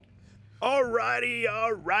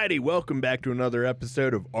Alrighty. Welcome back to another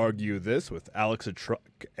episode of Argue This with Alex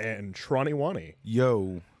and Tronny Wani.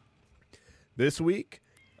 Yo. This week,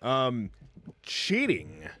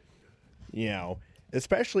 cheating,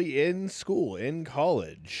 especially in school, in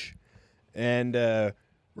college. And we're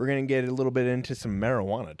going to get a little bit into some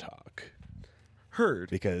marijuana talk.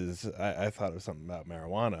 Heard. Because I thought of something about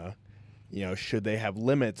marijuana. Should they have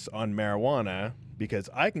limits on marijuana? Because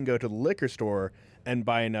I can go to the liquor store and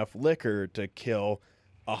buy enough liquor to kill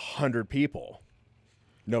 100 people.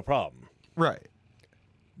 No problem. Right.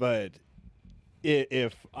 But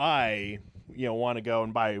if I, want to go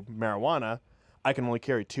and buy marijuana, I can only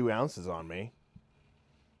carry 2 ounces on me.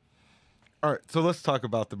 All right. So let's talk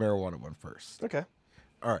about the marijuana one first. Okay.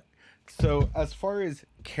 All right. So as far as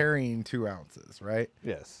carrying 2 ounces, right?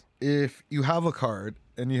 Yes. If you have a card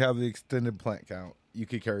and you have the extended plant count, you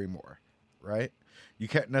could carry more, right? You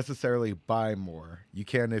can't necessarily buy more. You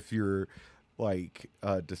can if you're like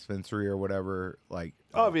a dispensary or whatever. Like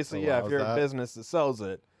obviously, yeah. If you're that. a business that sells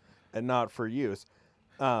it and not for use.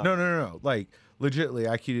 No. Like legitly,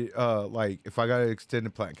 I could like if I got an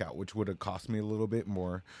extended plant count, which would have cost me a little bit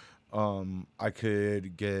more. I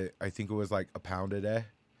could get. I think it was like a pound a day,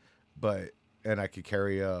 and I could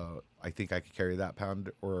carry I think I could carry that pound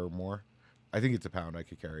or more. I think it's a pound I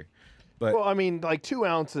could carry. But, well, I mean, like 2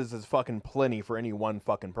 ounces is fucking plenty for any one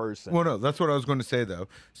fucking person. Well, no, that's what I was going to say, though.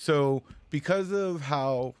 So because of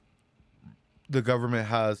how the government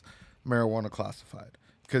has marijuana classified,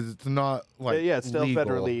 because it's not like yeah, it's still legal.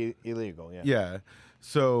 federally illegal. Yeah. Yeah.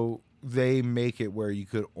 So they make it where you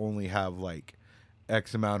could only have like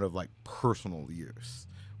X amount of like personal use.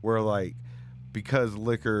 Where like because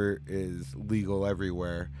liquor is legal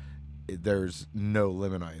everywhere, there's no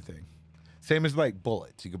limit on anything. Same as like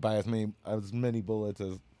bullets. You could buy as many bullets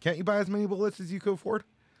as... Can't you buy as many bullets as you could afford?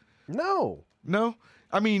 No.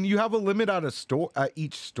 I mean, you have a limit at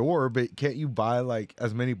each store, but can't you buy like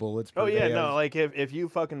as many bullets per day Like if you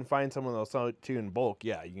fucking find someone that'll sell it to you in bulk,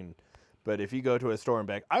 yeah, you can. But if you go to a store and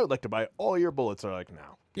back, I would like to buy all your bullets. They're like,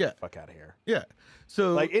 no, get the fuck out of here. Yeah.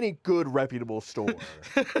 So like any good reputable store.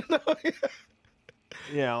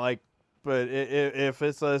 Yeah, like, but if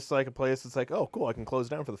it's just like a place that's like, oh, cool, I can close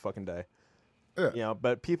down for the fucking day. Yeah.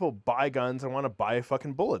 But people buy guns and want to buy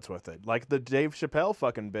fucking bullets with it. Like the Dave Chappelle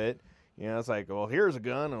fucking bit. It's like, well, here's a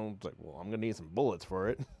gun. And it's like, well, I'm going to need some bullets for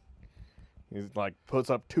it. He's like, puts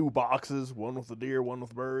up 2 boxes, one with the deer, one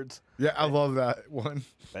with birds. Yeah, I love that one.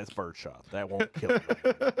 That's birdshot. That won't kill me.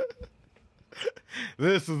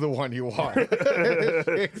 This is the one you want.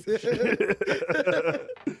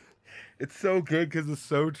 It's so good because it's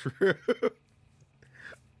so true.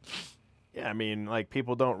 Yeah, I mean, like,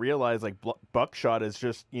 people don't realize, like, buckshot is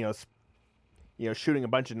just, shooting a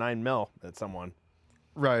bunch of 9mm at someone.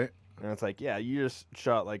 Right. And it's like, yeah, you just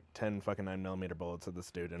shot, like, 10 fucking 9mm bullets at this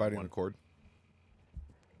dude. Biting a cord.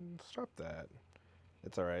 Stop that.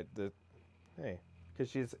 It's all right. Hey, because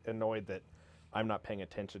she's annoyed that I'm not paying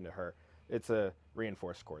attention to her. It's a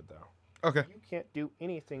reinforced cord, though. Okay. You can't do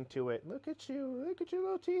anything to it. Look at you. Look at your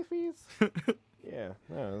little teethies. Yeah.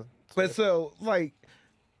 No, but so, like...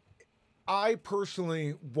 I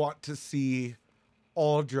personally want to see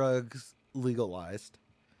all drugs legalized,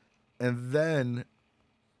 and then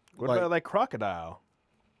what about like crocodile,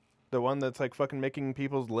 the one that's like fucking making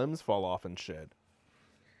people's limbs fall off and shit?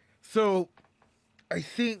 So, I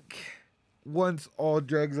think once all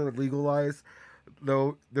drugs are legalized,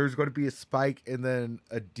 though, there's going to be a spike and then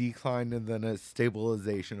a decline and then a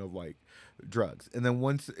stabilization of like drugs. And then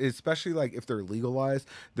once, especially like if they're legalized,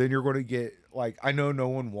 then you're going to get like, I know no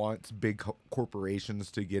one wants big corporations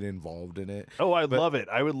to get involved in it. Oh, I'd love it.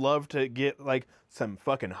 I would love to get like some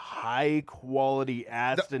fucking high quality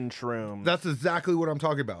Aston shrooms. That's exactly what I'm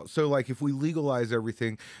talking about. So like if we legalize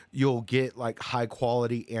everything, you'll get like high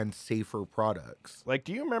quality and safer products. Like,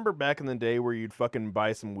 do you remember back in the day where you'd fucking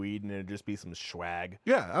buy some weed and it'd just be some swag?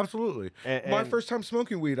 Yeah, absolutely. My first time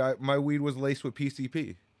smoking weed, my weed was laced with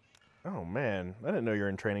PCP. Oh, man. I didn't know you were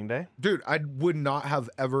in training day. Dude, I would not have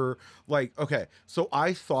ever, like, okay, so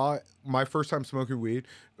I thought my first time smoking weed,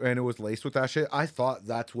 and it was laced with that shit, I thought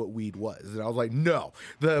that's what weed was. And I was like, no,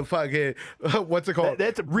 the fucking, what's it called?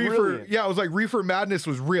 That's a Reefer. brilliant. Yeah, I was like, Reefer Madness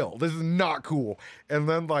was real. This is not cool. And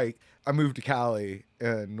then, like, I moved to Cali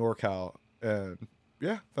and NorCal, and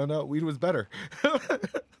yeah, found out weed was better.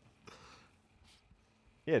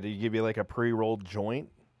 Yeah, did he give you, like, a pre-rolled joint?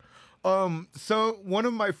 So one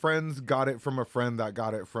of my friends got it from a friend that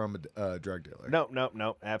got it from a drug dealer.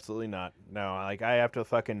 No, absolutely not. No, like I have to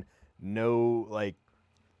fucking know, like,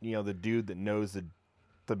 the dude that knows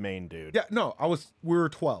the main dude. Yeah, no, we were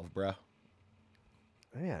 12, bro.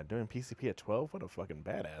 Yeah, doing PCP at 12? What a fucking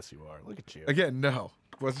badass you are. Look at you. Again, no.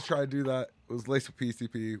 Wasn't trying to do that. It was laced with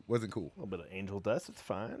PCP. Wasn't cool. A little bit of angel dust, it's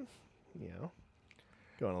fine. You know,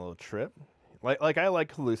 go on a little trip. Like I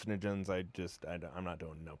like hallucinogens. I'm not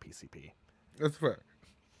doing no PCP. That's fair.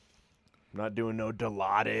 I'm not doing no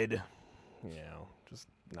Dilaudid. Just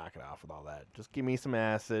knock it off with all that. Just give me some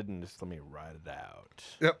acid and just let me ride it out.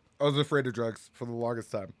 Yep. I was afraid of drugs for the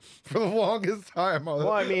longest time. I was,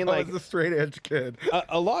 Well, I mean, I like- was a straight edge kid.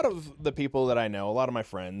 A lot of the people that I know, a lot of my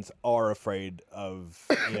friends, are afraid of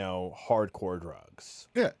hardcore drugs,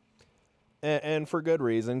 Yeah. and for good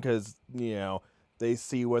reason, because they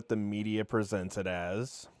see what the media presents it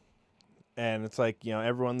as, and it's like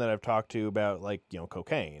everyone that I've talked to about like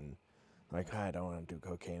cocaine, like I don't want to do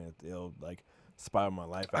cocaine, it'll like spoil my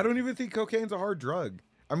life. I don't even think cocaine's a hard drug.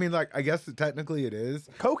 I mean, like, I guess technically it is.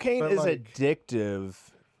 Cocaine But, is like- addictive,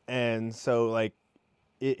 and so like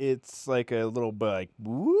it's like a little bit like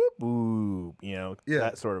whoop whoop, Yeah.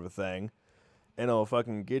 that sort of a thing, and it'll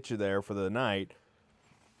fucking get you there for the night,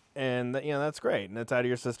 and that's great, and it's out of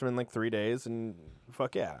your system in like 3 days, and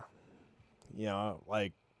fuck yeah,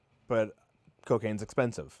 like, but cocaine's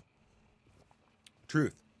expensive,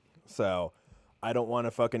 Truth. so I don't want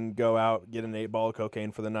to fucking go out get an 8-ball of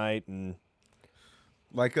cocaine for the night and.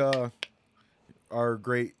 Like our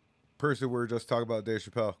great person we were just talking about, Dave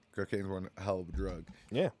Chappelle. Cocaine's one hell of a drug.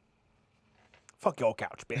 Yeah. Fuck your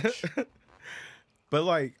couch, bitch. But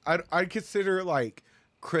like, I'd consider like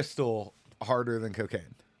crystal harder than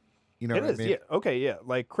cocaine. You know It what is, I mean? yeah. Okay, yeah.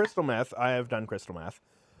 Like crystal meth, I have done crystal meth.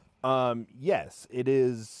 Yes, it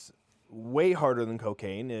is way harder than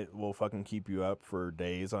cocaine. It will fucking keep you up for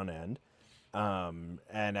days on end. And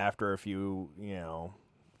after a few,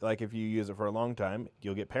 like if you use it for a long time,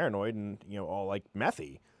 you'll get paranoid and, all like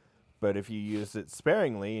methy. But if you use it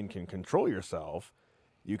sparingly and can control yourself,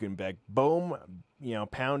 you can boom,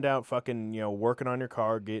 pound out fucking, working on your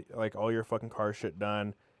car, get like all your fucking car shit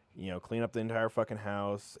done, clean up the entire fucking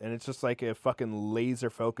house. And it's just like a fucking laser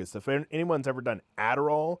focus. If anyone's ever done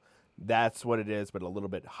Adderall, that's what it is, but a little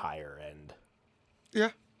bit higher end. Yeah.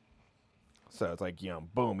 So it's like,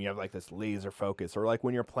 boom, you have like this laser focus. Or like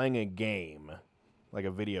when you're playing a game, like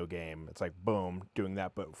a video game, it's like, boom, doing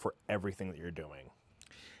that, but for everything that you're doing.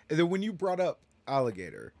 And then when you brought up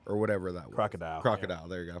alligator or whatever that was. Crocodile. Crocodile.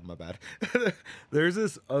 There you go. My bad. There's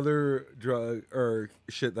this other drug or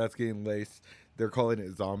shit that's getting laced. They're calling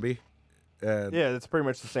it zombie. And Yeah, it's pretty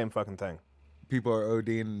much the same fucking thing. people are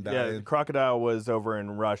ODing and dying. Yeah, crocodile was over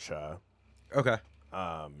in Russia. Okay.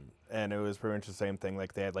 And it was pretty much the same thing.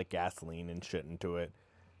 Like they had like gasoline and shit into it.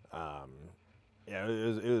 Yeah,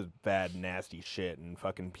 it was bad, nasty shit, and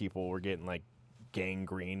fucking people were getting like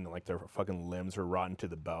gangrene, like their fucking limbs were rotten to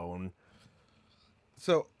the bone.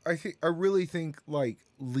 So I really think like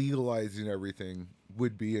legalizing everything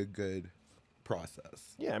would be a good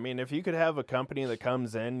process. Yeah, I mean, if you could have a company that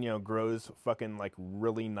comes in, grows fucking like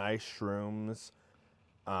really nice shrooms,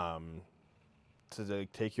 to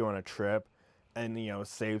like, take you on a trip, and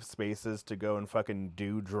safe spaces to go and fucking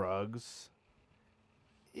do drugs.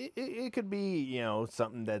 It could be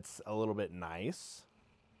something that's a little bit nice,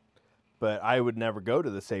 but I would never go to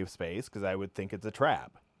the safe space because I would think it's a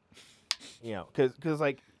trap. Because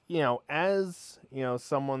like as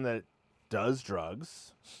someone that does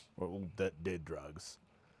drugs or that did drugs,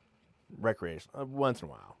 recreation once in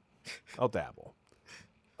a while, I'll dabble.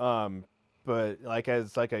 But like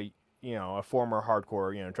as like a a former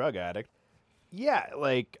hardcore drug addict. Yeah,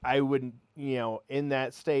 like I wouldn't, in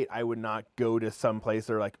that state, I would not go to some place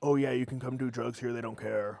they're like, oh yeah, you can come do drugs here, they don't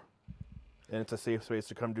care. And it's a safe space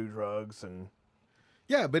to come do drugs. And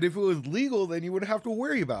Yeah, but if it was legal, then you wouldn't have to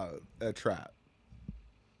worry about a trap.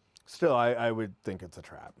 still, I would think it's a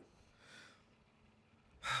trap.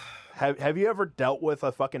 Have you ever dealt with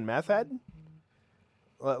a fucking meth head?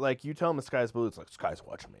 Like you tell them the sky's blue, it's like, sky's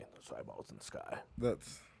watching me, there's eyeballs in the sky.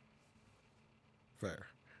 That's fair.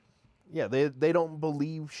 Yeah, they don't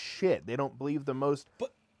believe shit. They don't believe the most.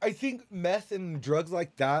 But I think meth and drugs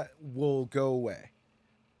like that will go away.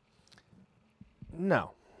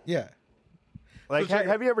 No. Yeah. Like, So check-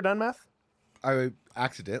 have you ever done meth? I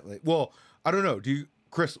accidentally. Well, I don't know. Do you,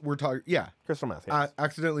 Chris? We're talking. Yeah. Crystal meth, I yes.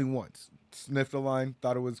 accidentally once sniffed a line,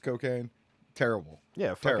 thought it was cocaine. Terrible.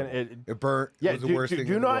 Yeah, fucking Terrible. it. It burnt. Yeah, It was the do, worst do, thing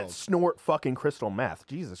do in the not world. snort fucking crystal meth.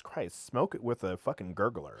 Jesus Christ, smoke it with a fucking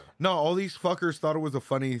gurgler. No, all these fuckers thought it was a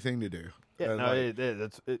funny thing to do. Yeah, And, no, like,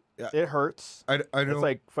 it Yeah. hurts. I It's don't.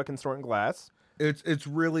 like fucking snorting glass. It's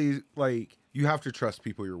really like you have to trust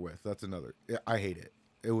people you're with. That's another. I hate it.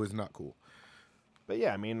 It was not cool. But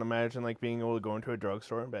yeah, I mean, imagine like being able to go into a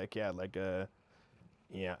drugstore and be like, yeah, like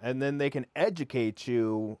yeah, and then they can educate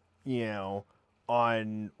you,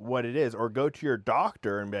 on what it is, or go to your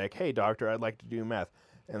doctor and be like, hey doctor, I'd like to do meth.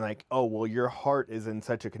 And like, oh, well, your heart is in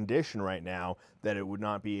such a condition right now that it would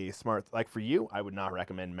not be a smart, like for you, I would not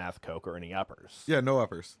recommend meth, coke, or any uppers. Yeah, no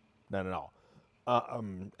uppers. None at all.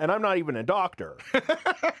 And I'm not even a doctor,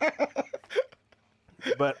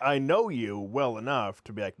 but I know you well enough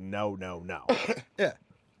to be like, no. Yeah.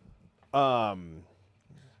 Um,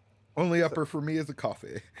 Only upper for me is a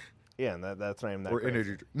coffee yeah, and that's not even that or crazy. energy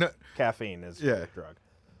drink. No, Caffeine is Yeah. a drug.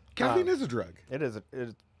 caffeine is a drug. It is,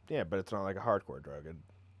 yeah, but it's not like a hardcore drug.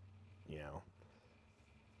 You know,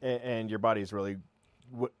 and your body's really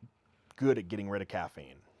good at getting rid of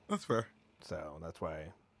caffeine. That's fair. So that's why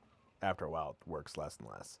after a while it works less and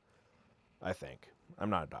less. I think. I'm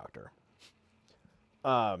not a doctor.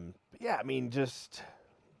 Yeah, I mean, just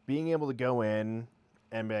being able to go in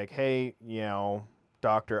and be like, hey, you know,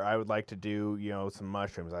 doctor, I would like to do, you know, some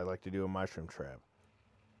mushrooms. I'd like to do a mushroom trip.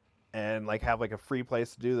 And like have like a free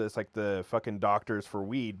place to do this, like the fucking doctors for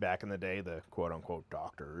weed back in the day, the quote unquote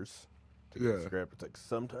doctors. To get the script. It's like,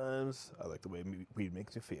 sometimes I like the way weed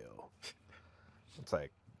makes me feel. It's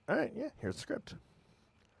like, all right, yeah, here's the script.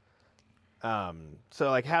 So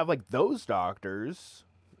like have like those doctors,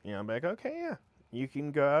 you know, be like, okay, yeah, you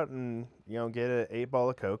can go out and, you know, get an 8-ball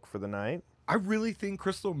of coke for the night. I really think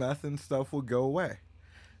crystal meth and stuff will go away.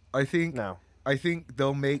 I think No, I think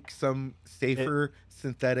they'll make some safer,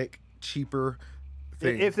 synthetic, cheaper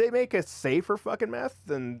thing. if they make a safer fucking meth,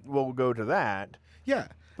 then we'll go to that. Yeah.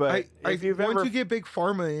 But I if you've once ever, you get big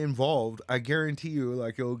pharma involved, I guarantee you,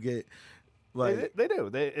 like, you'll get like they do.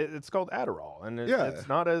 It's called Adderall, and Yeah. it's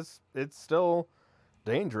not as, it's still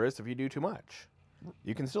dangerous if you do too much.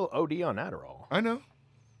 You can still OD on Adderall. I know.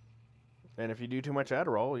 And if you do too much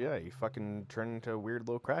Adderall, yeah, you fucking turn into a weird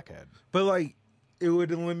little crackhead. But like, it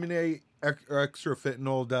would eliminate extra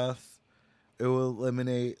fentanyl deaths. It will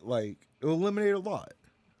eliminate a lot.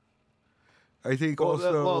 I think Well,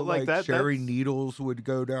 also well, like that- sharing that's- needles would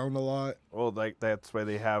go down a lot. Well, like that's why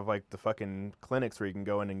they have like the fucking clinics where you can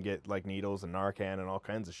go in and get like needles and Narcan and all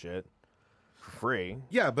kinds of shit for free.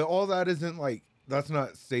 Yeah, but all that isn't like that's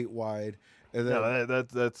not statewide. And then, No,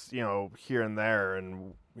 that's, you know, here and there,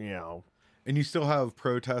 and you know, and you still have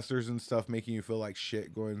protesters and stuff making you feel like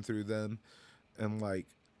shit going through them, and like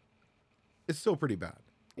it's still pretty bad.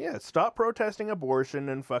 yeah, stop protesting abortion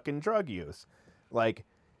and fucking drug use. Like,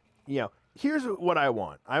 you know, here's what I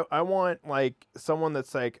want. I want like someone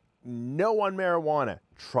that's like, no on marijuana.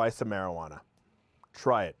 Try some marijuana.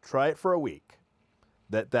 Try it. Try it for a week.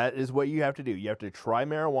 That is what you have to do. You have to try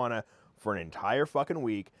marijuana for an entire fucking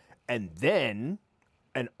week, and then,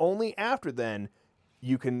 and only after then,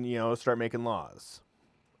 you can, you know, start making laws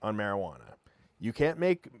on marijuana. You can't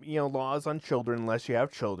make, you know, laws on children unless you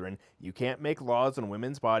have children. You can't make laws on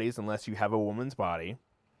women's bodies unless you have a woman's body.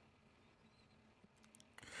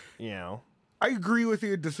 You know. I agree with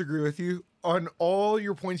you, disagree with you. On all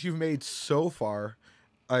your points you've made so far,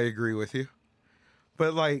 I agree with you.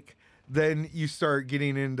 But like then you start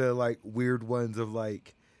getting into like weird ones of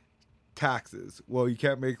like taxes. Well, you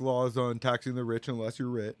can't make laws on taxing the rich unless you're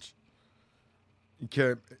rich. You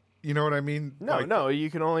can't, you know what I mean? No, Like, no,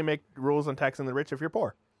 you can only make rules on taxing the rich if you're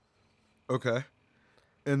poor. Okay.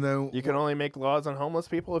 And then You can only make laws on homeless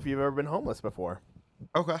people if you've ever been homeless before.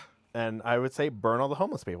 okay. And I would say burn all the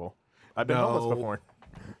homeless people. I've been homeless No. before.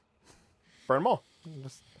 Burn them all.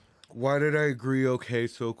 Just, Why did I agree okay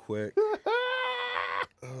so quick?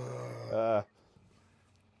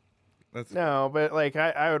 That's no, but like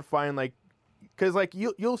I would find like, because like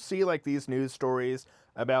you'll see like these news stories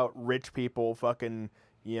about rich people fucking,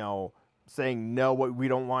 you know, saying no, we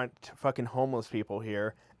don't want fucking homeless people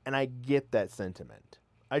here, and I get that sentiment.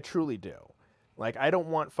 I truly do. Like, I don't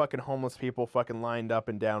want fucking homeless people fucking lined up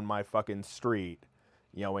and down my fucking street,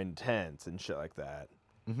 you know, in tents and shit like that.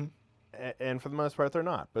 Mhm. And for the most part, they're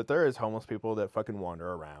not. But there is homeless people that fucking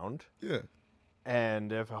wander around. yeah.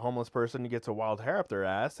 And if a homeless person gets a wild hair up their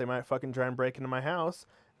ass, they might fucking try and break into my house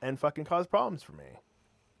and fucking cause problems for me.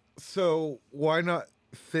 So why not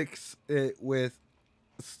fix it with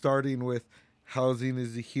starting with housing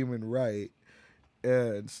is a human right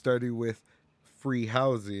and starting with free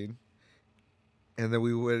housing, and then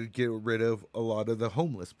we would get rid of a lot of the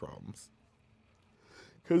homeless problems.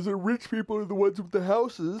 Because the rich people are the ones with the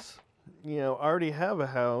houses. You know, already have a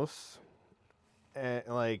house. And,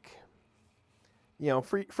 like, you know,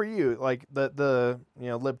 for you, like, the you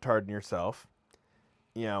know, libtard in yourself,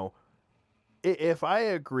 you know, if I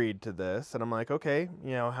agreed to this, and I'm like, okay,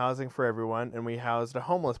 you know, housing for everyone, and we housed a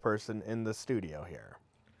homeless person in the studio here.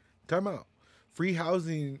 Time out. Free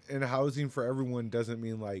housing and housing for everyone doesn't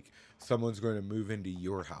mean like someone's going to move into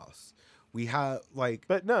your house. We have like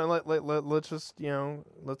But no, let's just,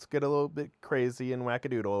 let's get a little bit crazy and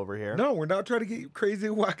wackadoodle over here. no, we're not trying to get crazy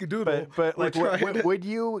and wackadoodle. But We're like, trying to- would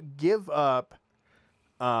you give up,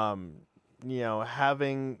 having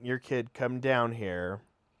your kid come down here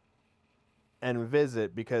and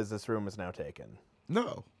visit because this room is now taken?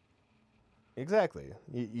 no. Exactly.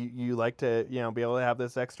 You like to, be able to have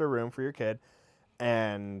this extra room for your kid,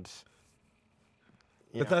 and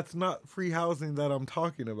But that's not free housing that I'm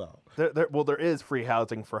talking about. there is free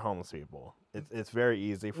housing for homeless people. It's very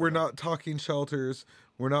easy. We're not talking shelters.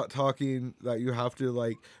 We're not talking that you have to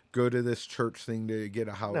like go to this church thing to get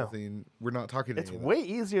a housing. We're not talking. It's any of that. way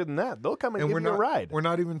easier than that. They'll come and give we're you not a ride. We're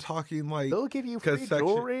not even talking like They'll give you free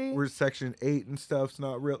jewelry. We're Section 8 and stuff's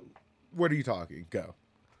not real. What are you talking? Go.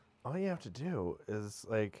 All you have to do is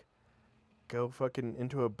like go fucking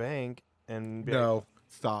into a bank and be No,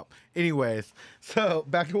 stop. Anyways, so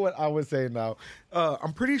back to what I was saying now.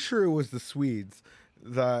 I'm pretty sure it was the Swedes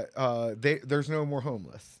that there's no more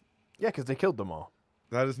homeless. yeah, because they killed them all.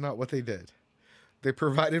 That is not what they did. They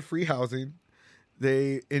provided free housing.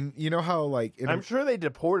 You know how like I'm sure they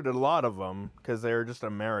deported a lot of them because they were just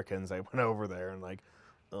Americans. They went over there and like,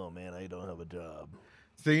 oh man, I don't have a job.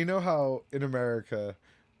 so you know how in America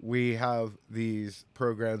we have these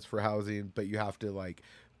programs for housing, but you have to like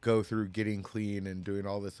go through getting clean and doing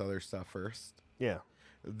all this other stuff first. Yeah.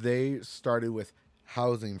 They started with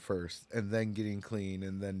housing first and then getting clean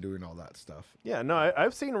and then doing all that stuff. Yeah, no,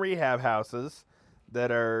 I've seen rehab houses that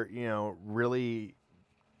are, really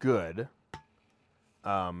good.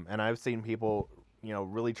 And I've seen people,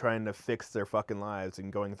 really trying to fix their fucking lives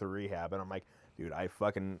and going through rehab. And I'm like, dude, I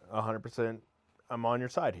fucking 100%, I'm on your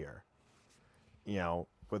side here.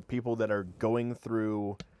 With people that are going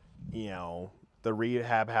through, the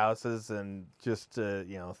rehab houses and just to,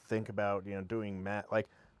 think about, doing math. Like,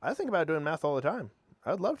 I think about doing math all the time.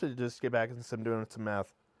 I'd love to just get back into doing some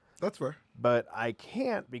math. That's fair. But I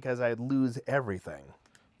can't because I'd lose everything.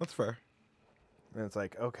 That's fair. And it's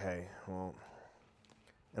like, okay, well,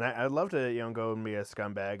 and I'd love to, go and be a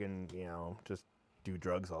scumbag and, just do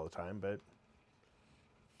drugs all the time. But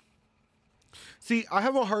See, I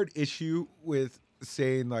have a hard issue with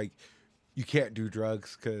saying like you can't do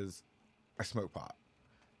drugs because I smoke pot,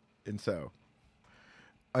 and so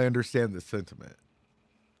I understand the sentiment.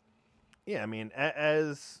 yeah, I mean,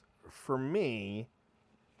 as for me,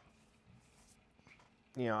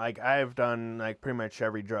 like I've done like pretty much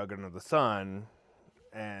every drug under the sun,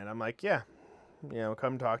 and I'm like, yeah,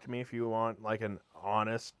 come talk to me if you want like an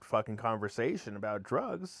honest fucking conversation about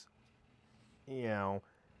drugs,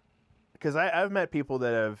 because I've met people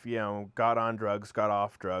that have, got on drugs, got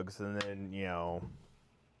off drugs, and then,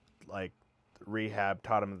 like rehab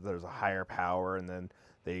taught them that there's a higher power, and then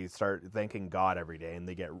they start thanking God every day, and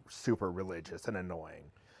they get super religious and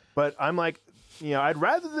annoying. But I'm like, I'd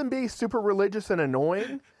rather than be super religious and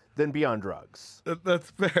annoying than be on drugs.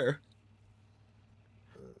 That's fair.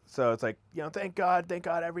 So it's like, thank God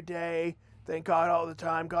every day, thank God all the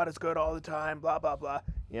time, God is good all the time, blah, blah, blah.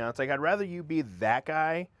 It's like, I'd rather you be that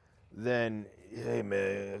guy than, hey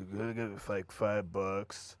man, I'm gonna give you like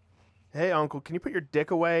 $5. Hey uncle, can you put your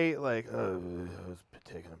dick away? Like, oh, I was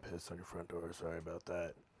taking a piss on your front door, sorry about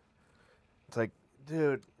that. It's like,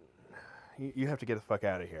 dude, you have to get the fuck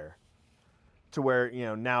out of here. To where,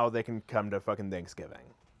 now they can come to fucking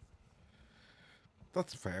Thanksgiving.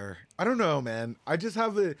 That's fair. I don't know, man. I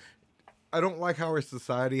don't like how our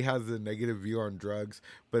society has a negative view on drugs,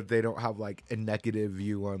 but they don't have like a negative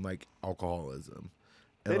view on like alcoholism.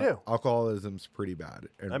 And, They like, do. Alcoholism's pretty bad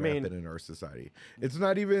and I mean- rampant in our society. It's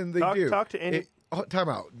not even Talk to any- time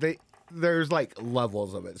out. There's like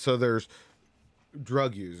levels of it. So there's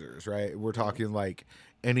drug users, right? We're talking like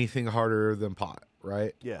anything harder than pot,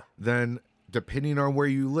 right? Yeah. Then depending on where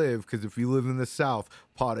you live, because if you live in the South,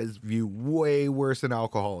 pot is viewed way worse than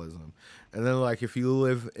alcoholism. And then like if you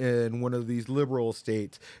live in one of these liberal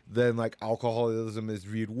states, then like alcoholism is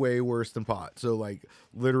viewed way worse than pot. So like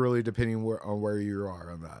literally depending on where you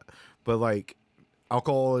are on that. But like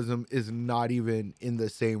alcoholism is not even in the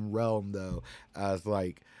same realm though as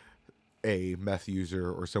like a meth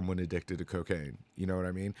user or someone addicted to cocaine. You know what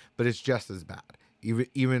I mean? But it's just as bad.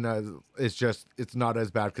 Even as it's not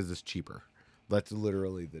as bad because it's cheaper. That's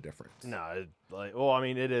literally the difference. No,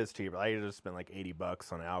 it is cheaper. I just spent like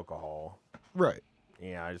 $80 on alcohol. Right.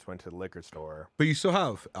 Yeah, I just went to the liquor store. But you still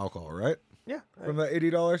have alcohol, right? Yeah. From that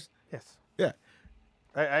 $80? Yes. Yeah.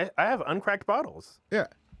 I have uncracked bottles. Yeah.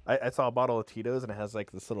 I saw a bottle of Tito's and it has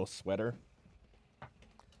like this little sweater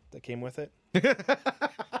that came with it.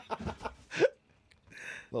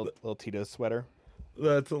 little Tito's sweater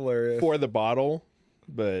That's hilarious. for the bottle,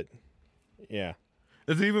 but yeah.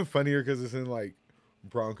 It's even funnier because it's in like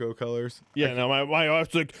Bronco colors. Yeah, no, my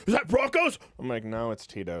wife's like, is that Broncos? I'm like, no, it's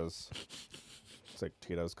Tito's. It's like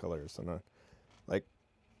Tito's colors. I'm not like,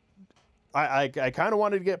 I kind of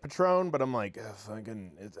wanted to get Patron, but I'm like,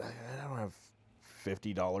 fucking, I don't have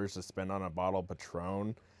 $50 to spend on a bottle of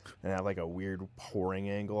Patron and have like a weird pouring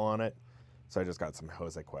angle on it. So I just got some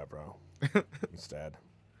Jose Cuervo instead.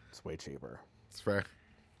 It's way cheaper. It's fair.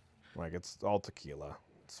 Like, it's all tequila.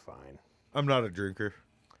 It's fine. I'm not a drinker.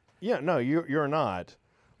 Yeah, no, you're not.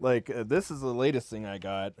 Like, this is the latest thing I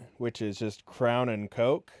got, which is just Crown and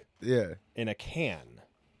Coke Yeah. in a can.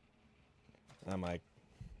 I'm like,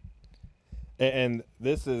 and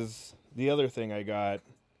this is the other thing I got,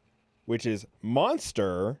 which is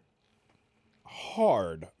Monster,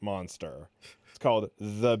 hard Monster. It's called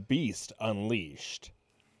The Beast Unleashed,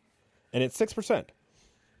 and it's 6%.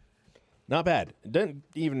 Not bad. It didn't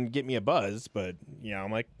even get me a buzz, but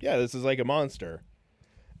I'm like, yeah, this is like a Monster.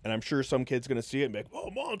 And I'm sure some kid's gonna see it and be like,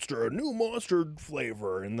 oh, Monster, a new Monster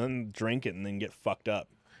flavor, and then drink it and then get fucked up.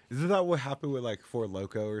 Isn't that what happened with like Four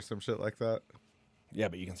Loko or some shit like that? Yeah,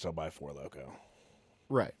 but you can still buy Four Loko.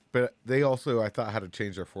 Right. But they also, I thought, had to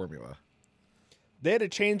change their formula. They had to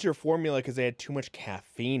change their formula because they had too much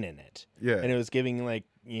caffeine in it. Yeah. And it was giving, like,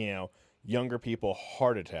 younger people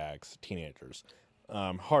heart attacks, teenagers,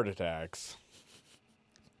 heart attacks.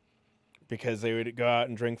 Because they would go out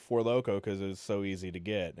and drink Four Loko because it was so easy to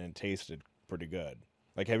get and it tasted pretty good.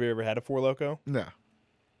 Like, have you ever had a Four Loko? No.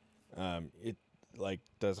 It, like,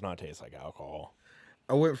 does not taste like alcohol.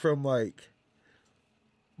 I went from like,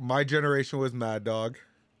 my generation was Mad Dog,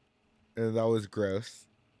 and that was gross.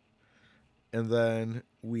 And then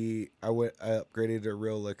I upgraded to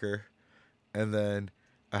real liquor, and then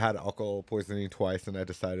I had alcohol poisoning twice, and I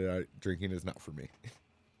decided drinking is not for me.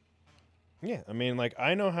 Yeah, I mean, like,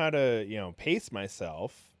 I know how to, pace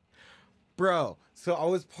myself. Bro, so I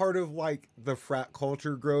was part of like the frat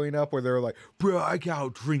culture growing up where they were like, bro, I can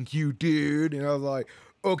out drink you, dude. And I was like,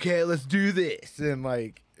 okay, let's do this. And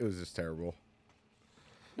like, it was just terrible.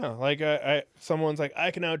 No, like, someone's like, I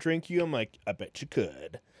can outdrink you. I'm like, I bet you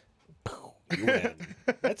could. You win.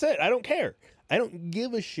 That's it. I don't care. I don't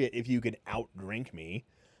give a shit if you can outdrink me.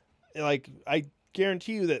 Like, I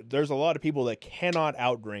guarantee you that there's a lot of people that cannot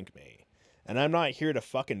outdrink me. And I'm not here to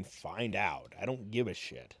fucking find out. I don't give a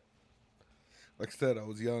shit. Like I said, I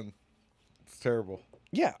was young. It's terrible.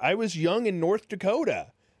 Yeah, I was young in North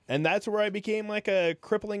Dakota. And that's where I became like a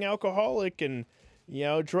crippling alcoholic and,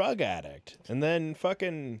 drug addict. And then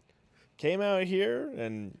fucking came out here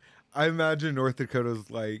and... I imagine North Dakota's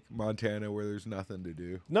like Montana where there's nothing to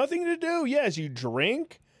do. Nothing to do. Yes, you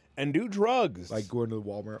drink and do drugs. Like going to the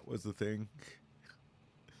Walmart was the thing.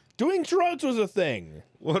 Doing drugs was a thing.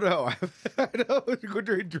 Well, no, I know going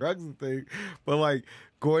doing drugs is a thing, but like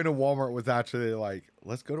going to Walmart was actually like,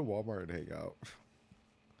 let's go to Walmart and hang out.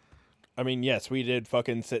 I mean, yes, we did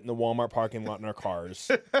fucking sit in the Walmart parking lot in our cars.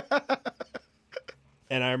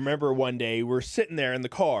 And I remember one day we're sitting there in the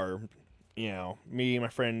car, me, my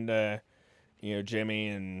friend, Jimmy,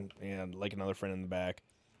 and like another friend in the back.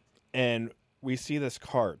 And we see this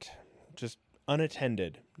cart, just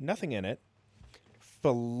unattended, nothing in it,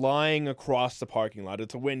 flying across the parking lot.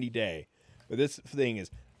 It's a windy day, but this thing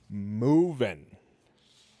is moving.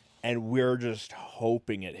 And we're just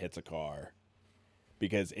hoping it hits a car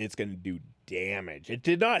because it's going to do damage. It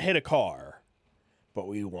did not hit a car, but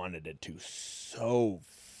we wanted it to so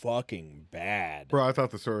fucking bad. Bro, I thought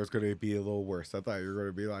the story was going to be a little worse. I thought you were going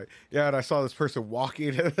to be like, yeah, and I saw this person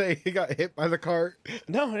walking and they got hit by the cart.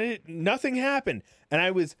 No, nothing happened. And I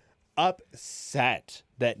was upset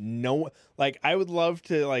that I would love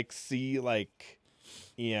to like see like,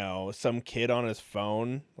 some kid on his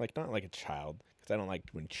phone, like not like a child, because I don't like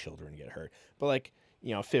when children get hurt, but like,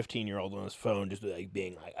 15-year-old on his phone just like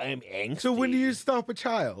being like, I am angsty. So when do you stop a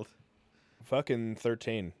child? Fucking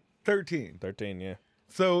 13. 13. 13, yeah.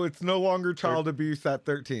 So it's no longer child abuse at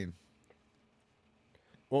 13.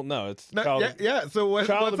 Well, no, it's No, child, yeah. So what's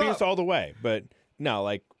abuse up? all the way. But no,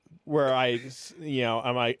 like where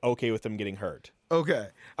am I okay with them getting hurt? Okay.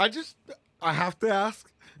 I have to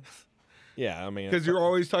ask Yeah, I mean, because you're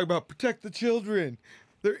always talking about protect the children.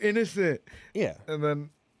 They're innocent. yeah. And then,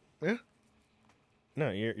 yeah. No,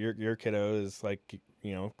 your kiddo is like,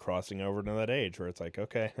 crossing over to that age where it's like,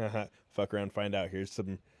 okay, fuck around, find out. Here's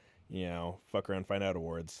some, fuck around, find out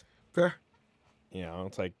awards. Fair.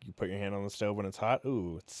 It's like you put your hand on the stove when it's hot.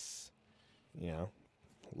 Ooh, it's,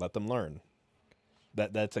 let them learn.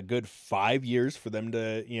 That's a good 5 years for them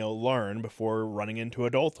to, learn before running into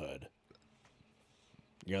adulthood.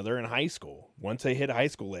 They're in high school. Once they hit high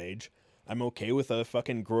school age, I'm okay with a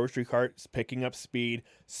fucking grocery cart picking up speed,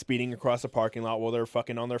 speeding across a parking lot while they're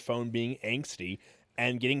fucking on their phone being angsty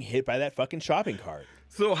and getting hit by that fucking shopping cart.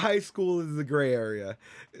 So high school is the gray area.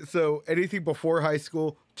 So anything before high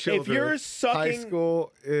school, children. If you're High sucking,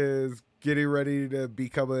 school is getting ready to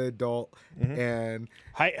become an adult, and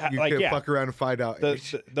you can fuck around and find out.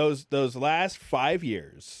 those last 5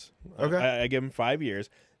 years, Okay. I give them 5 years.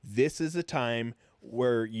 This is a time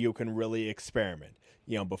where you can really experiment.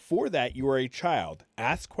 Before that, you were a child.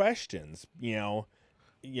 Ask questions.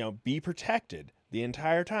 Be protected the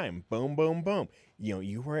entire time. Boom, boom, boom.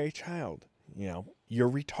 You were a child. You're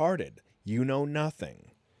retarded. You know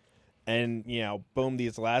nothing. And, boom,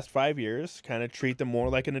 these last 5 years, kind of treat them more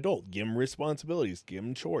like an adult. Give them responsibilities. Give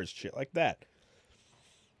them chores, shit like that.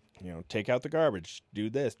 Take out the garbage. Do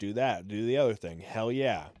this, do that, do the other thing. Hell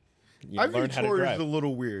yeah. I think chores is a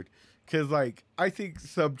little weird because, like, I think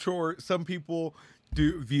some people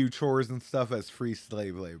do view chores and stuff as free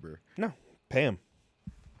slave labor. No, pay them.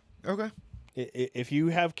 Okay. If you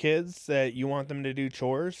have kids that you want them to do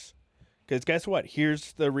chores, because guess what?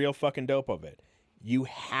 Here's the real fucking dope of it. You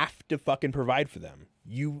have to fucking provide for them.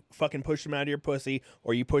 You fucking push them out of your pussy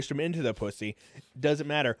or you push them into the pussy. Doesn't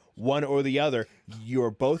matter. One or the other.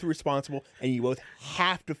 You're both responsible and you both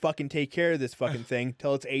have to fucking take care of this fucking thing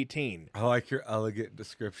till it's 18. I like your elegant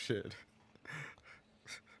description.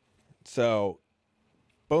 So,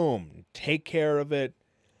 boom. Take care of it.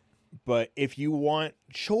 But if you want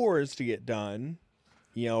chores to get done,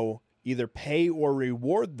 either pay or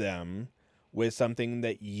reward them with something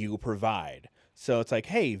that you provide. So it's like,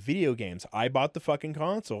 hey, video games. I bought the fucking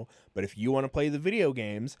console, but if you want to play the video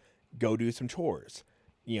games, go do some chores.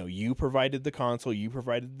 You provided the console, you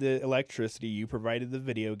provided the electricity, you provided the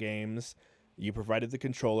video games, you provided the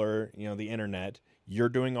controller, the internet. You're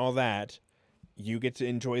doing all that. You get to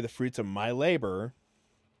enjoy the fruits of my labor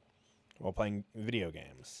while playing video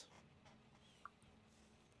games.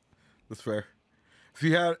 That's fair.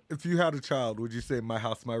 If you had a child, would you say "my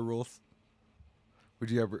house, my rules"?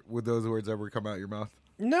 Would those words ever come out your mouth?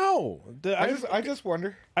 No, I just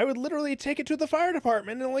wonder. I would literally take it to the fire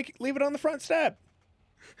department and leave it on the front step.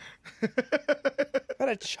 Not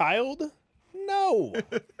a child? No,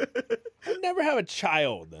 I'd never have a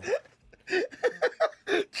child.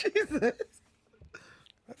 Jesus, I'd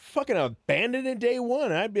fucking abandon it day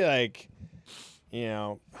one. I'd be like,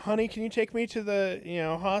 honey, can you take me to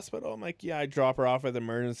the hospital? I'm like, yeah. I drop her off at the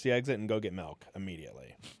emergency exit and go get milk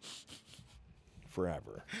immediately.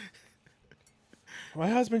 Forever. My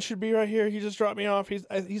husband should be right here. He just dropped me off.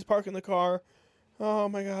 He's parking the car. Oh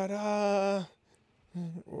my god.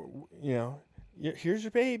 Here's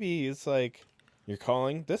your baby. It's like, you're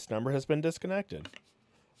calling. This number has been disconnected.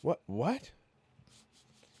 What?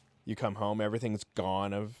 You come home, everything's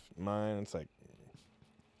gone of mine. It's like,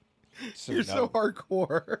 you're so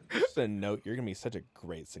hardcore. Just a note. You're gonna be such a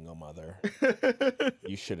great single mother.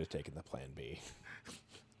 You should have taken the plan B.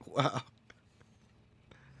 Wow.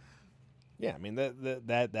 Yeah, I mean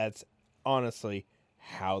that's honestly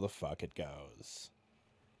how the fuck it goes.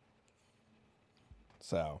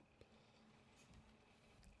 So,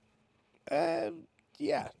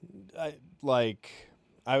 yeah,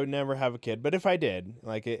 I would never have a kid, but if I did,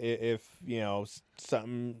 like, if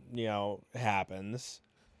something happens,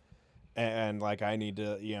 and like I need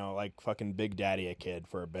to like fucking Big Daddy a kid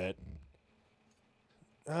for a bit,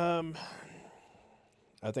 I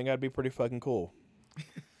think I'd be pretty fucking cool.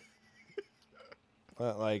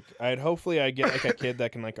 Like, I'd get like a kid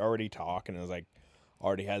that can like already talk and is like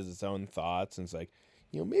already has its own thoughts and it's like,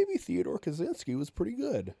 maybe Theodore Kaczynski was pretty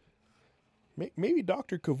good. Maybe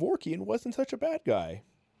Dr. Kevorkian wasn't such a bad guy.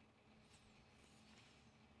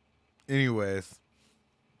 Anyways,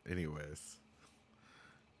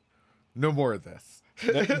 no more of this.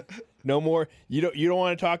 No more. You don't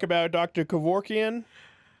want to talk about Dr. Kevorkian?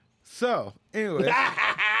 So, anyway.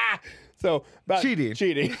 So, about cheating.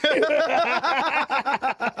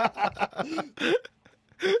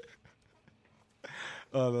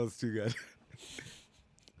 Oh, that was too good.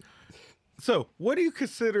 So, what do you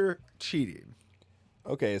consider cheating?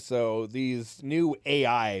 Okay, so these new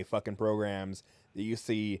AI fucking programs that you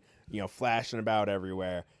see, flashing about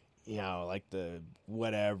everywhere, like the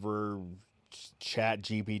whatever chat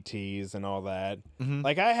GPTs and all that. Mm-hmm.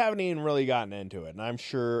 Like, I haven't even really gotten into it, and I'm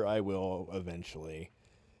sure I will eventually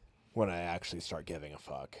when I actually start giving a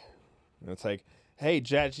fuck. And it's like, hey,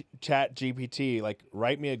 chat GPT, like,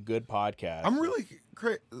 write me a good podcast. I'm really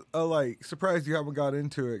surprised you haven't got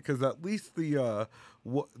into it, because at least the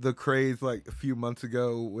craze like a few months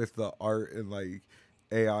ago with the art and like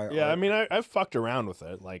AI. Yeah, art. I mean, I've fucked around with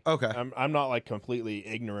it. Like, okay, I'm not like completely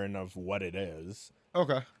ignorant of what it is.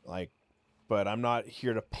 Okay, like, but I'm not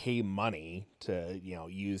here to pay money to,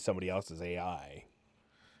 use somebody else's AI.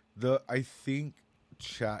 I think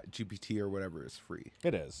Chat GPT or whatever is free.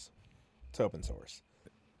 It is. It's open source.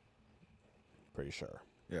 Pretty sure.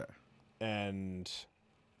 Yeah. And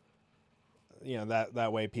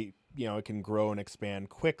that way it can grow and expand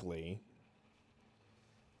quickly.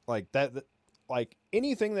 Like that like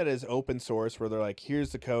anything that is open source where they're like,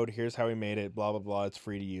 here's the code, here's how we made it, blah blah blah, it's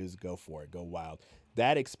free to use, go for it, go wild.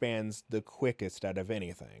 That expands the quickest out of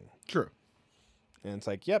anything. True. And it's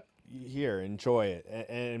like, yep, here, enjoy it.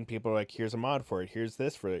 And people are like, here's a mod for it, here's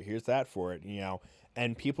this for it, here's that for it,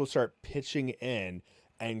 and people start pitching in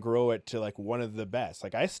and grow it to like one of the best.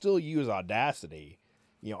 Like I still use Audacity.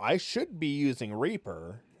 I should be using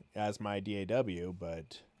Reaper as my DAW,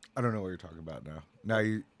 but I don't know what you're talking about now. Now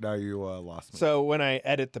you lost me. So when I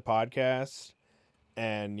edit the podcast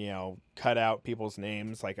and cut out people's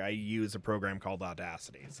names, like I use a program called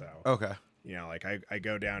Audacity. So okay. Like I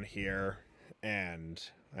go down here and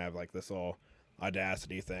I have like this little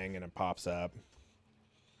Audacity thing and it pops up.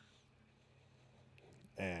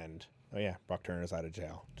 And oh yeah, Brock Turner's out of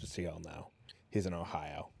jail. Just so y'all know. He's in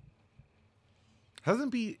Ohio.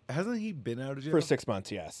 Hasn't he been out of jail? For 6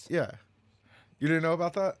 months, yes. Yeah. You didn't know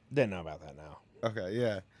about that? Didn't know about that now. Okay,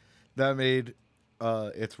 yeah. That made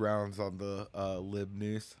its rounds on the Lib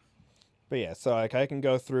News. But yeah, so like I can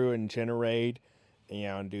go through and generate,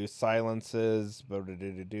 and do silences,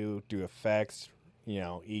 do effects,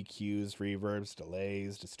 EQs, reverbs,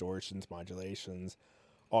 delays, distortions, modulations,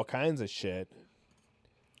 all kinds of shit,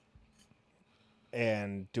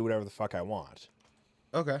 and do whatever the fuck I want.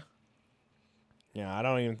 Okay. Yeah, I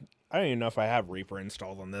don't even know if I have Reaper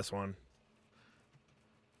installed on this one.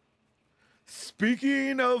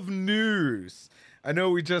 Speaking of news, I know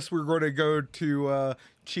we're going to go to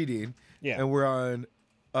cheating. Yeah. And we're on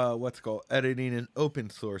editing in open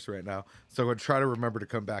source right now. So I'm going to try to remember to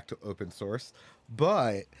come back to open source.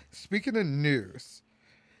 But speaking of news,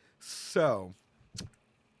 so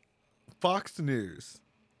Fox News.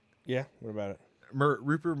 Yeah, what about it?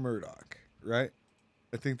 Rupert Murdoch, right?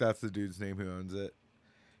 I think that's the dude's name who owns it.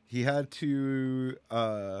 He had to,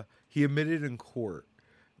 he admitted in court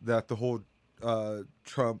that the whole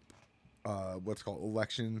Trump,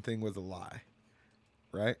 election thing was a lie,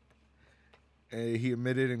 right? And he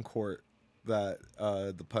admitted in court that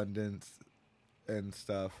the pundits and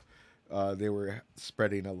stuff, they were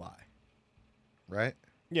spreading a lie, right?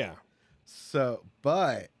 Yeah. So,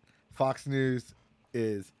 but Fox News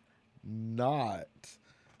is not,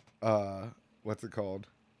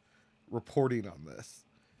 reporting on this.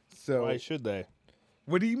 So Why should they?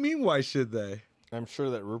 What do you mean? Why should they? I'm sure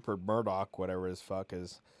that Rupert Murdoch, whatever his fuck,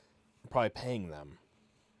 is probably paying them,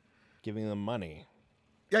 giving them money.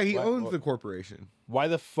 Yeah, he owns the corporation. Why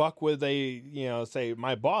the fuck would they, say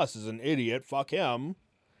my boss is an idiot? Fuck him.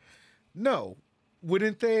 No,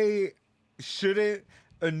 shouldn't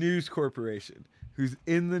a news corporation who's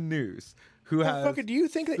in the news, who has fuck, do you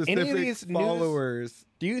think that any of these followers?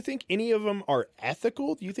 Do you think any of them are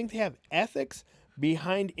ethical? Do you think they have ethics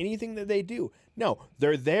behind anything that they do? No,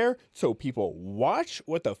 they're there so people watch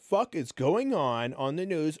what the fuck is going on the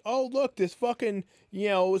news. Oh, look, this fucking,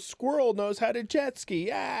 squirrel knows how to jet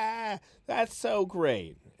ski. Ah, that's so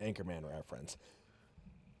great. Anchorman reference.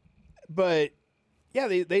 But, yeah,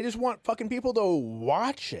 they just want fucking people to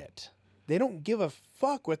watch it. They don't give a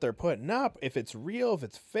fuck what they're putting up, if it's real, if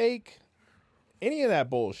it's fake, any of that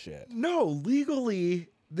bullshit. No, legally,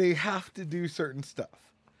 they have to do certain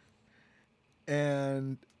stuff.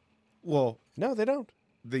 And, well... No, they don't.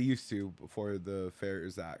 They used to before the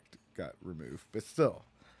Fairs Act got removed, but still.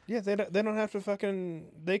 Yeah, they don't have to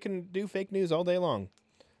fucking... They can do fake news all day long.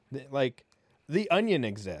 Like, The Onion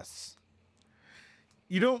exists.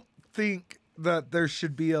 You don't think that there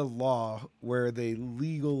should be a law where they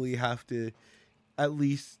legally have to at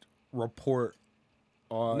least report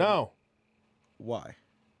on... No. Why?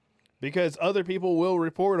 Because other people will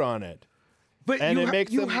report on it. But and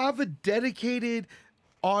you have a dedicated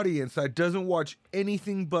audience that doesn't watch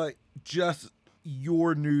anything but just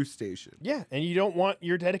your news station. Yeah, and you don't want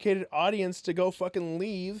your dedicated audience to go fucking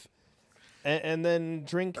leave and then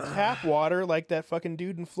drink tap water like that fucking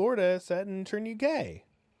dude in Florida said and turn you gay.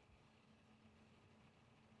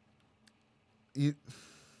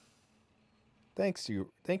 Thank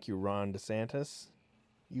you, Ron DeSantis.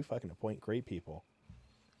 You fucking appoint great people.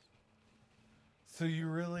 So you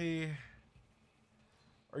really...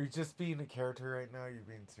 Are you just being a character right now? Or are you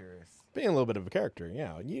being serious? Being a little bit of a character,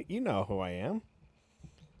 yeah. You know who I am.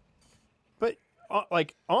 But,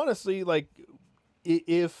 honestly,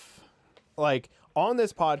 if, on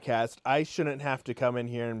this podcast, I shouldn't have to come in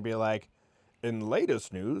here and be like, In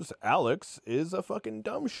latest news, Alex is a fucking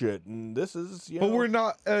dumb shit, and this is, you know... But we're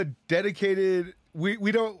not dedicated.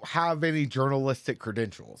 We don't have any journalistic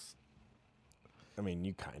credentials. I mean,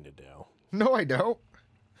 you kind of do. No, I don't.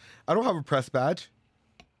 I don't have a press badge.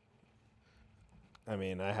 I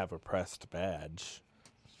mean, I have a pressed badge.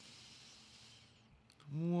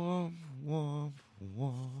 Womp, womp,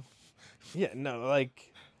 womp. Yeah, no,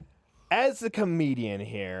 like, as a comedian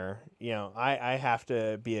here, you know, I have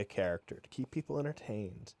to be a character to keep people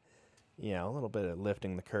entertained. You know, a little bit of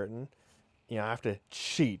lifting the curtain. You know, I have to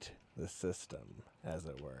cheat the system, as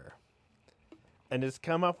it were. And just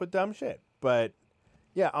come up with dumb shit. But,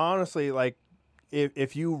 yeah, honestly, like,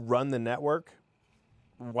 if you run the network,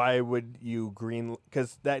 why would you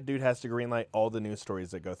because that dude has to greenlight all the news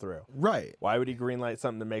stories that go through. Right. Why would he greenlight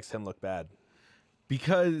something that makes him look bad?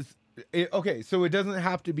 Because, okay, so it doesn't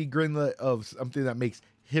have to be greenlit of something that makes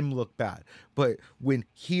him look bad. But when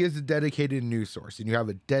he is a dedicated news source and you have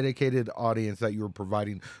a dedicated audience that you're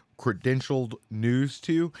providing credentialed news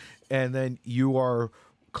to, and then you are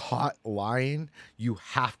caught lying, you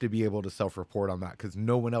have to be able to self-report on that, because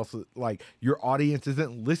no one else, like, your audience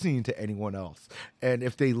isn't listening to anyone else. And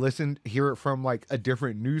if they hear it from like a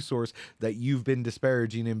different news source that you've been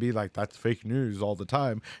disparaging and be like, that's fake news all the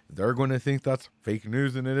time, they're going to think that's fake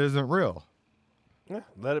news and it isn't real. Yeah,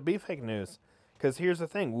 let it be fake news. Because here's the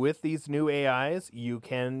thing, with these new AIs, you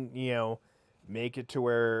can, you know, make it to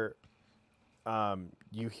where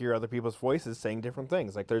you hear other people's voices saying different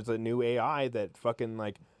things. Like, there's a new AI that fucking,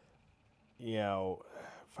 like, you know,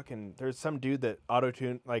 there's some dude that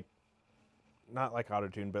auto-tuned, like, not like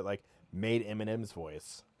auto-tuned, but, like, made Eminem's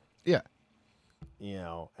voice. Yeah. You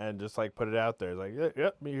know, and just, like, put it out there. It's like,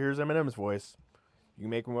 yep, here's Eminem's voice. You can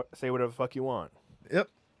make him say whatever the fuck you want. Yep.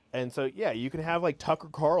 And so, yeah, you can have, like, Tucker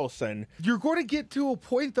Carlson. You're going to get to a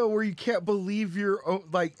point, though, where you can't believe your own,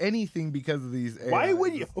 like, anything because of these AIs. Why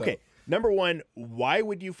would you? Okay, number one, why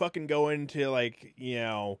would you fucking go into, like, you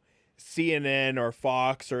know, CNN or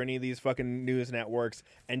Fox or any of these fucking news networks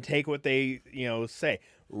and take what they, you know, say?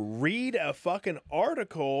 Read a fucking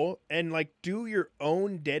article and, like, do your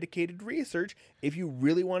own dedicated research if you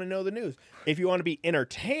really want to know the news. If you want to be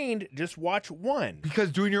entertained, just watch one.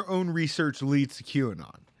 Because doing your own research leads to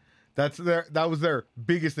QAnon. That was their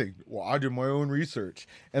biggest thing. Well, I did my own research.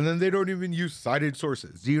 And then they don't even use cited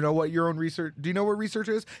sources. Do you know what your own research, do you know what research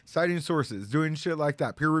is? Citing sources, doing shit like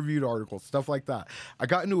that, peer-reviewed articles, stuff like that. I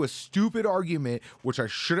got into a stupid argument, which I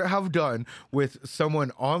shouldn't have done, with someone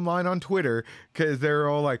online on Twitter, because they're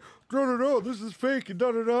all like, no, this is fake, and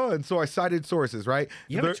da-da-da. And so I cited sources, right?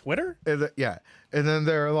 You have a Twitter? Yeah. And then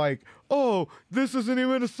they're like, oh, this isn't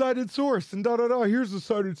even a cited source, and da-da-da, here's a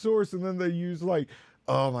cited source. And then they use, like,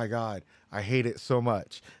 oh my God, I hate it so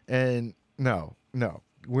much. And no,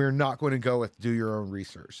 we're not going to go with do your own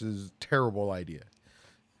research. This is a terrible idea.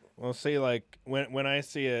 Well, see, like, when I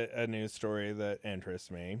see a news story that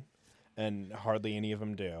interests me, and hardly any of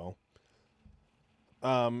them do,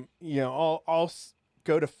 you know, I'll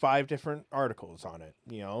go to 5 different articles on it.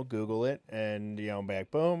 You know, Google it, and, you know,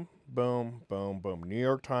 back, boom, boom, boom, boom. New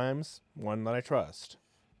York Times, one that I trust.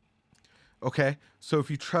 Okay, so if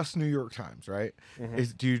you trust New York Times, right? Mm-hmm.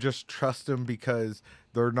 Do you just trust them because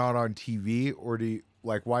they're not on TV, or do you,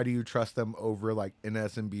 like, why do you trust them over, like,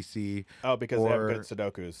 MSNBC? Oh, because they have good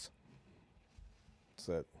Sudokus. That's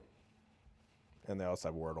it. And they also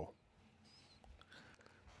have Wordle.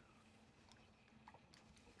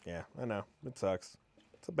 Yeah, I know. It sucks.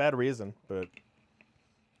 It's a bad reason, but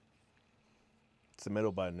it's the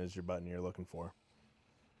middle button is your button you're looking for.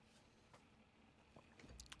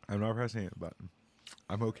 I'm not pressing a button.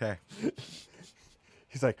 I'm okay.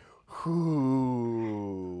 He's like,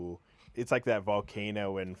 whoo. It's like that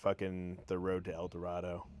volcano in fucking The Road to El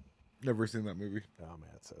Dorado. Never seen that movie. Oh, man,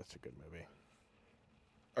 it's such a good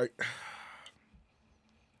movie.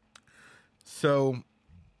 So,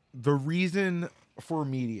 the reason for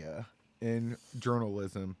media and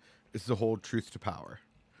journalism is to hold truth to power.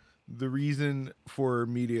 The reason for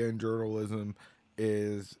media and journalism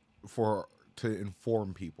is to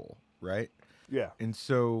inform people, right? Yeah. And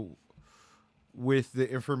so with the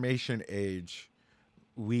information age,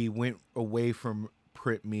 we went away from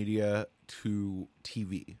print media to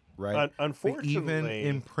TV, right? Unfortunately, but even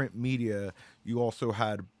in print media, you also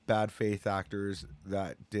had bad faith actors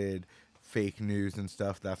that did fake news and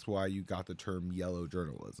stuff. That's why you got the term yellow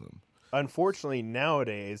journalism. Unfortunately,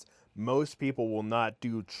 nowadays, most people will not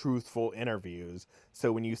do truthful interviews.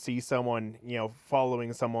 So when you see someone, you know,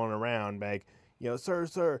 following someone around, like, you know,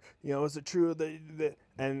 sir, you know, is it true that,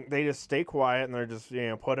 and they just stay quiet and they're just, you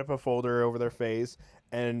know, put up a folder over their face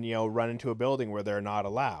and, you know, run into a building where they're not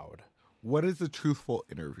allowed. What is a truthful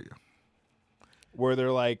interview? where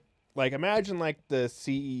they're like imagine like the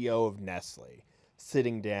CEO of Nestle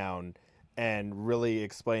sitting down and really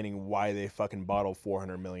explaining why they fucking bottle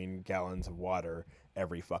 400 million gallons of water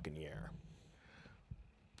every fucking year.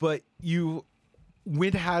 But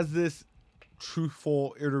when has this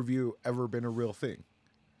truthful interview ever been a real thing?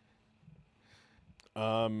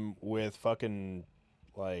 With fucking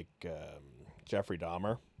like Jeffrey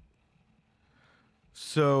Dahmer.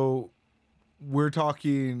 So we're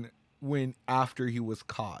talking when after he was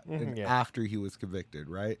caught and yeah. after he was convicted,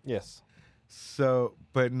 right? Yes. So,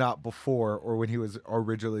 but not before or when he was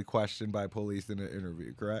originally questioned by police in an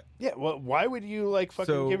interview, correct? Yeah. Well, why would you like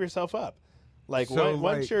fucking So- give yourself up? Like, so,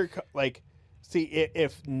 once like- you're like, see,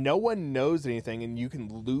 if no one knows anything and you can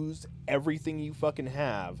lose everything you fucking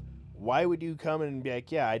have, why would you come and be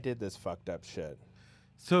like, yeah, I did this fucked up shit?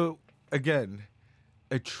 So again,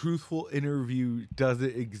 a truthful interview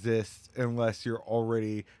doesn't exist unless you're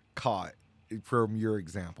already caught from your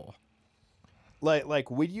example. Like,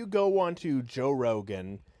 would you go on to Joe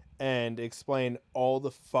Rogan and explain all the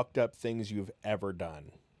fucked up things you've ever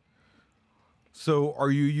done? So are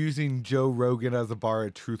you using Joe Rogan as a bar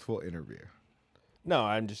at truthful interview? No,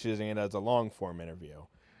 I'm just using it as a long form interview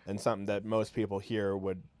and something that most people here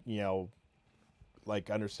would, like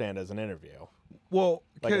understand as an interview. Well,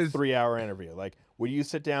 Like a because 3-hour interview. Like, would you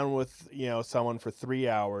sit down with, someone for 3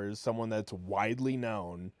 hours, someone that's widely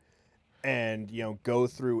known, and, go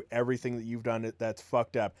through everything that you've done that's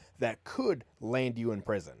fucked up that could land you in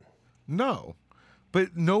prison? no,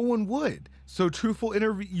 but no one would. So truthful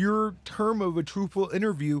interview, your term of a truthful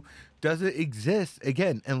interview doesn't exist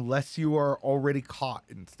again unless you are already caught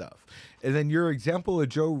and stuff. And then your example of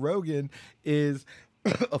Joe Rogan is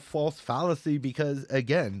a false fallacy because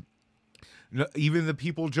again, even the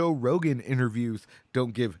people Joe Rogan interviews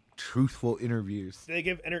don't give truthful interviews. They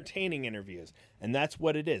give entertaining interviews, and that's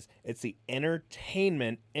what it is. It's the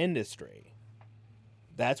entertainment industry.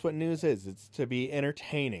 That's what news is. It's to be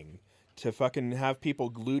entertaining, to fucking have people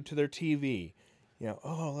glued to their TV.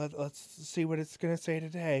 Let's see what it's gonna say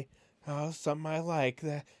today. Oh, something I like.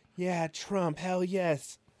 Yeah, Trump. Hell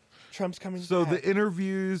yes, Trump's coming. So back. the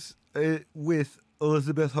interviews with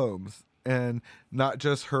Elizabeth Holmes, and not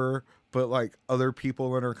just her, but like other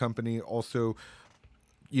people in her company also,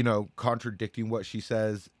 contradicting what she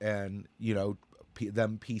says and,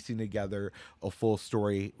 them piecing together a full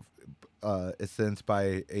story, essence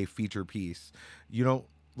by a feature piece.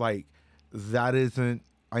 That isn't,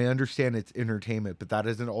 I understand it's entertainment, but that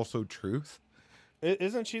isn't also truth.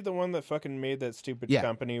 Isn't she the one that fucking made that stupid Yeah.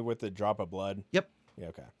 company with the drop of blood? Yep. Yeah,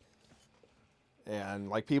 okay. And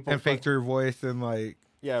like people And faked her voice and like,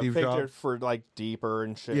 yeah, Steve faked it Jobs. for like deeper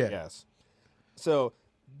and shit. Yeah. Yes. So,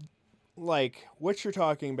 like, what you're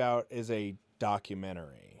talking about is a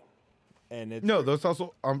documentary, and it's no, those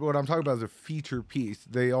also what I'm talking about is a feature piece.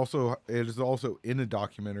 It is also in a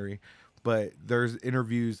documentary, but there's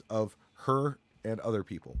interviews of her and other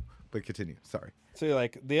people. But continue. Sorry. So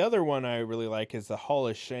like the other one I really like is the Hall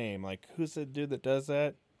of Shame. Like, who's the dude that does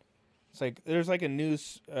that? It's like there's like a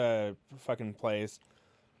news fucking place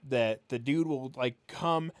that the dude will like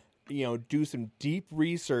come, do some deep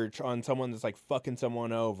research on someone that's like fucking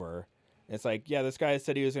someone over. It's like, yeah, this guy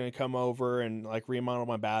said he was going to come over and like remodel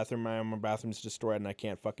my bathroom. My bathroom's destroyed and I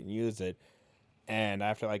can't fucking use it. And I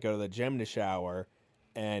have to like go to the gym to shower,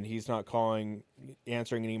 and he's not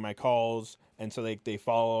answering any of my calls. And so they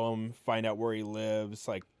follow him, find out where he lives.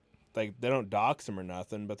 Like they don't dox him or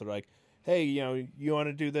nothing, but they're like, hey, you want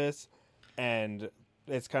to do this? And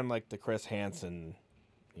it's kind of like the Chris Hansen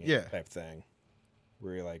type thing,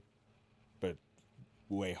 where you're like, but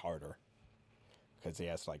way harder, because he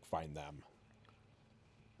has to like find them.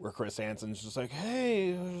 Where Chris Hansen's just like,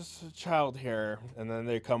 hey, there's a child here, and then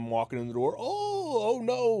they come walking in the door. Oh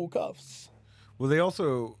no, cuffs.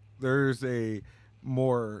 Well, there's a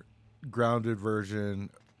more grounded version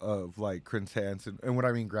of like Chris Hansen, and what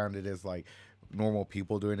I mean grounded is like normal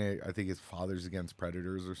people doing it. I think it's Fathers Against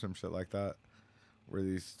Predators or some shit like that, where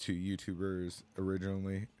these two YouTubers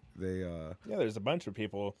originally yeah, there's a bunch of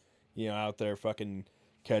people out there fucking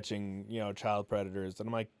catching child predators, and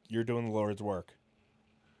I'm like, you're doing the Lord's work.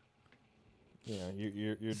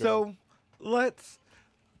 You're doing... So let's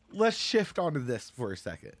shift onto this for a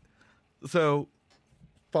second. So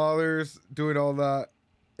fathers doing all that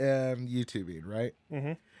and YouTubing, right?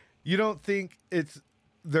 Mhm. You don't think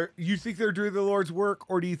you think they're doing the Lord's work,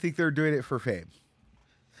 or do you think they're doing it for fame?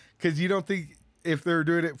 Because you don't think if they're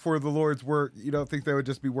doing it for the Lord's work, you don't think they would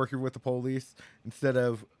just be working with the police instead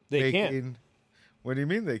of They making... can't. What do you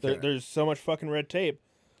mean they can't? There's so much fucking red tape.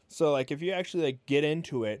 So like, if you actually like get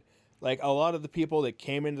into it, like a lot of the people that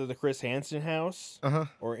came into the Chris Hansen house Uh-huh.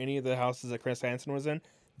 or any of the houses that Chris Hansen was in,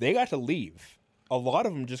 they got to leave. A lot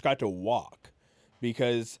of them just got to walk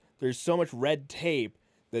because there's so much red tape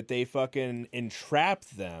that they fucking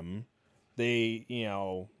entrapped them. They,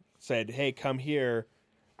 said, "Hey, come here."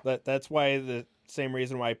 That's why the same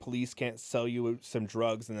reason why police can't sell you some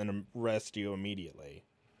drugs and then arrest you immediately.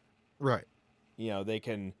 Right. They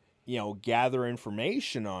can, gather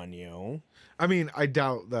information on you. I mean, I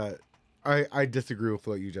doubt that. I disagree with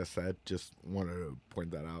what you just said. Just wanted to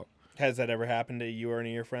point that out. Has that ever happened to you or any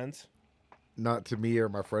of your friends? Not to me or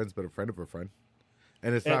my friends, but a friend of a friend.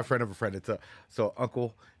 And it's not a friend of a friend. It's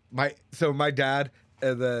uncle. My dad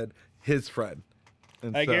and then his friend.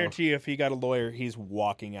 And I guarantee you, if he got a lawyer, he's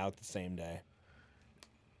walking out the same day.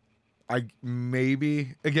 I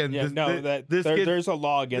maybe again. There's a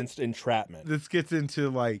law against entrapment. This gets into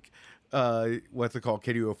like, what's it called?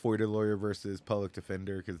 Can you afford a lawyer versus public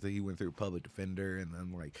defender? Because he went through public defender, and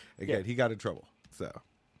then he got in trouble. So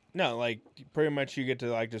no, like pretty much you get to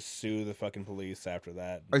like just sue the fucking police after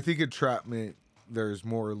that. I think entrapment. There's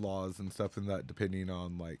more laws and stuff in that depending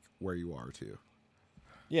on like where you are too.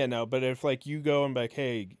 Yeah, no, but if like you go and be like,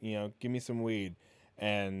 hey, give me some weed,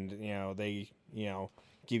 and they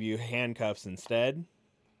give you handcuffs instead,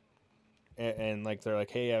 and like they're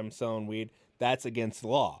like, hey, I'm selling weed, that's against the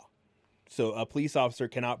law. So a police officer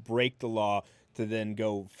cannot break the law to then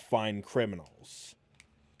go find criminals.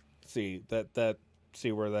 See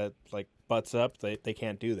where that like butts up? They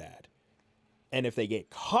can't do that. And if they get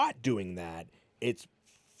caught doing that, it's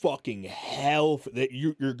fucking hell. That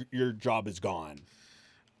your job is gone.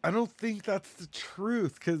 I don't think that's the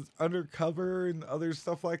truth because undercover and other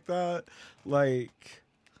stuff like that, like.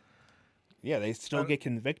 Yeah, they still get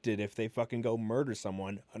convicted if they fucking go murder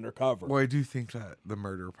someone undercover. Well, I do think that the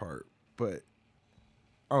murder part, but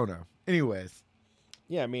I don't know. Anyways.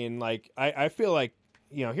 Yeah, I mean, like, I feel like,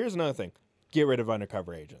 here's another thing. Get rid of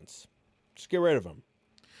undercover agents. Just get rid of them.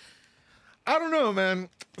 I don't know, man.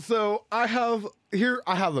 So I have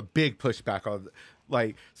a big pushback on,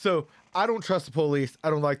 so I don't trust the police. I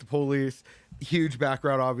don't like the police. Huge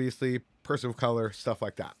background, obviously, person of color, stuff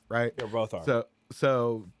like that, right? Yeah, both are.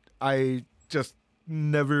 So I just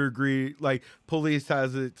never agree. Like, police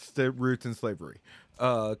has its roots in slavery,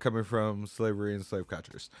 coming from slavery and slave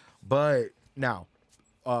catchers. But now,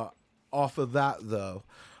 off of that though,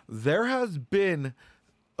 there has been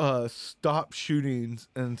stop shootings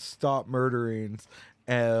and stop murderings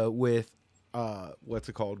with what's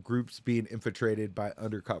it called? Groups being infiltrated by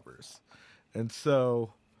undercovers. And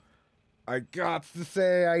so I got to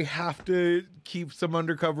say I have to keep some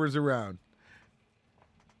undercovers around.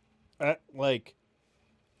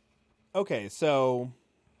 Okay, so,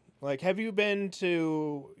 like, have you been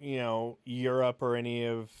to, Europe or any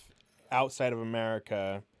of outside of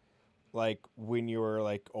America, like, when you were,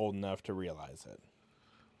 like, old enough to realize it?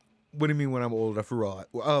 What do you mean when I'm old enough to realize?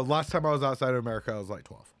 Last time I was outside of America, I was like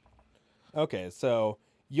 12. Okay, so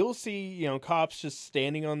you'll see, cops just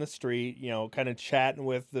standing on the street, kind of chatting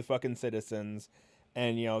with the fucking citizens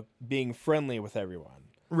and, being friendly with everyone.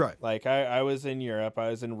 Right. Like, I was in Europe, I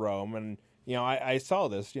was in Rome, and, I saw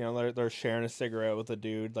this, they're sharing a cigarette with a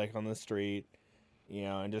dude, like, on the street,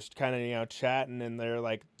 and just kind of, chatting, and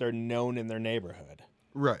they're known in their neighborhood.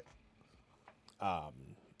 Right. Kind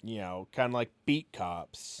of like beat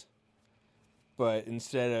cops. But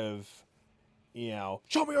instead of,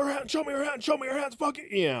 show me your hands, fuck it,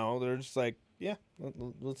 they're just like, yeah,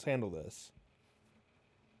 let's handle this.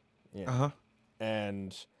 Yeah. Uh-huh.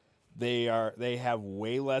 And they have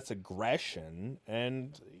way less aggression,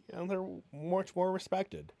 and they're much more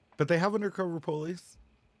respected. But they have undercover police.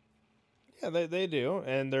 Yeah, they do,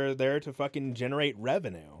 and they're there to fucking generate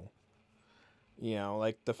revenue.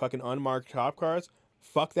 Like the fucking unmarked cop cars.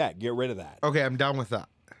 Fuck that. Get rid of that. Okay, I'm down with that.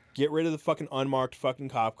 Get rid of the fucking unmarked fucking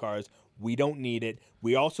cop cars. We don't need it.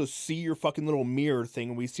 We also see your fucking little mirror thing,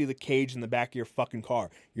 and we see the cage in the back of your fucking car.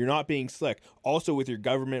 You're not being slick. Also, with your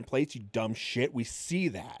government plates, you dumb shit, we see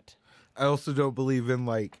that. I also don't believe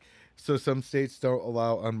in, so some states don't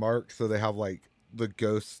allow unmarked, so they have, the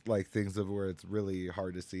ghost, things of where it's really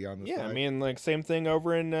hard to see on the side. Yeah, I mean, same thing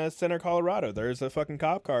over in Center, Colorado. There's a fucking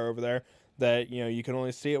cop car over there that, you can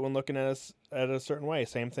only see it when looking at a certain way.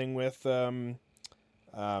 Same thing with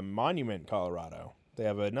Monument, Colorado. They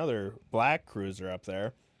have another black cruiser up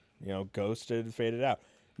there, ghosted, faded out.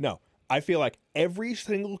 No, I feel like every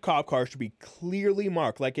single cop car should be clearly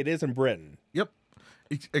marked like it is in Britain. Yep.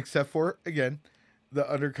 Except for, again, the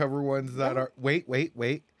undercover ones that are... Wait.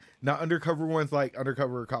 Not undercover ones like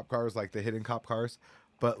undercover cop cars, like the hidden cop cars,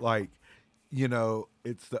 but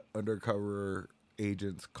it's the undercover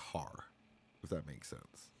agent's car, if that makes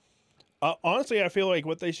sense. Honestly, I feel like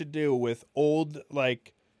what they should do with old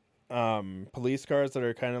like police cars that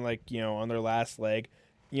are kind of like on their last leg,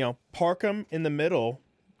 park them in the middle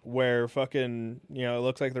where fucking it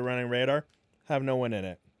looks like they're running radar, have no one in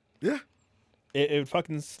it. Yeah. It would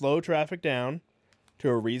fucking slow traffic down to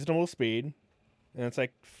a reasonable speed, and it's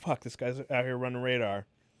like fuck, this guy's out here running radar.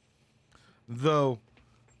 Though,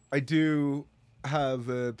 I do have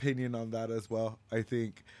an opinion on that as well. I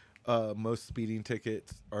think most speeding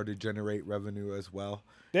tickets are to generate revenue as well.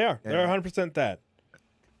 They're And- 100% that.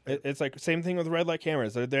 It's like same thing with red light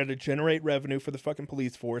cameras. They're there to generate revenue for the fucking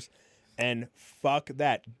police force, and fuck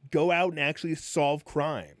that. Go out and actually solve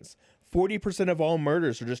crimes. 40% of all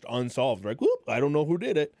murders are just unsolved. Like, whoop, I don't know who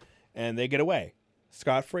did it, and they get away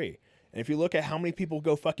scot-free. And if you look at how many people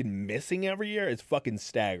go fucking missing every year, it's fucking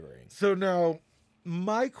staggering. So now,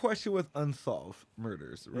 my question with unsolved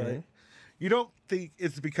murders, right? Mhm. You don't think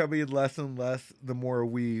it's becoming less and less the more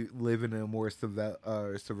we live in a more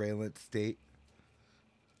surveillance state?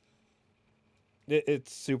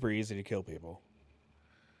 It's super easy to kill people.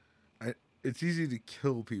 It's easy to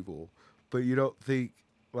kill people, but you don't think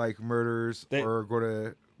like murders are going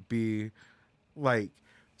to be like.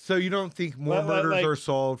 So you don't think more murders are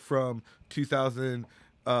solved from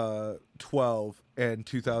 2012 and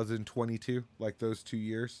 2022, like those 2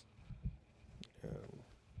 years?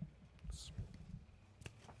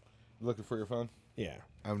 Looking for your phone? Yeah.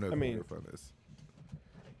 I have no clue where your phone is.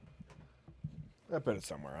 I bet it's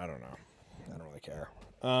somewhere. I don't know. I don't really care.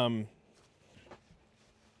 Let's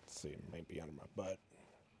see. It might be under my butt.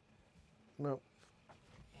 Nope.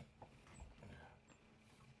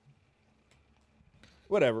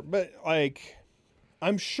 Whatever. But, like,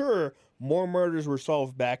 I'm sure more murders were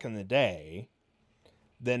solved back in the day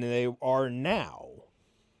than they are now.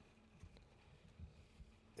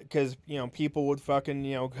 Because, people would fucking,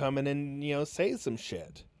 come in and, say some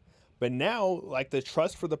shit. But now, like, the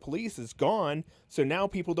trust for the police is gone, so now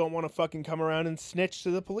people don't want to fucking come around and snitch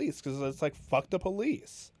to the police, because it's like, fuck the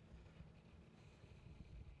police.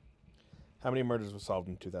 How many murders were solved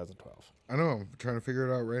in 2012? I know. I'm trying to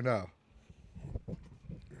figure it out right now.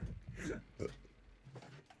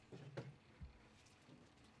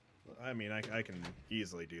 I mean, I can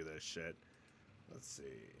easily do this shit. Let's see.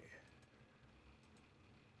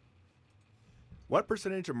 What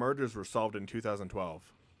percentage of murders were solved in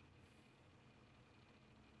 2012?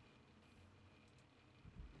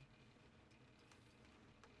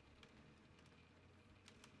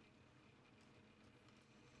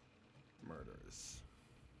 Murders.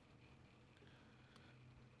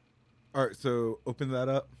 All right, so open that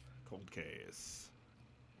up. Cold case.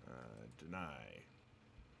 Deny.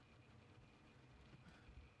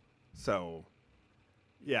 So,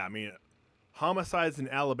 yeah, I mean, homicides in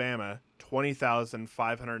Alabama,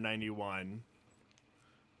 20,591.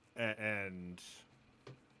 And,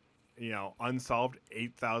 unsolved,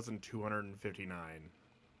 8,259.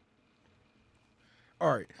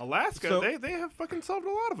 All right. Alaska, So- they have fucking solved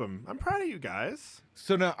a lot of them. I'm proud of you guys.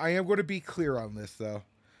 So now I am going to be clear on this though.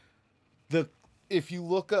 If you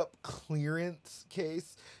look up clearance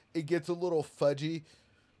case, it gets a little fudgy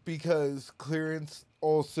because clearance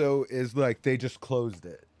also is like they just closed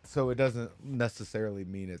it. So it doesn't necessarily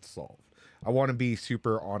mean it's solved. I want to be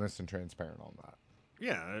super honest and transparent on that.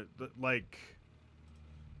 Yeah, like,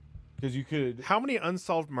 Because you could. how many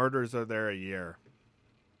unsolved murders are there a year?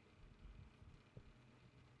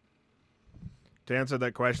 To answer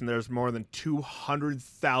that question, there's more than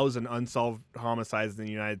 200,000 unsolved homicides in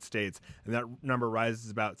the United States, and that number rises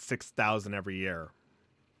about 6,000 every year.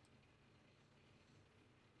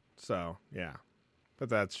 So, yeah. But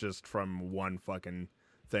that's just from one fucking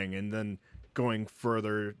thing. And then going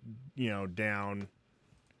further, down,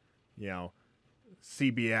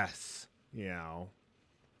 CBS,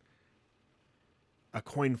 a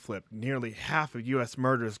coin flip. Nearly half of U.S.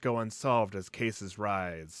 murders go unsolved as cases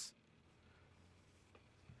rise.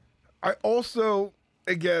 I also,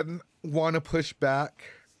 again, want to push back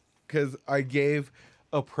because I gave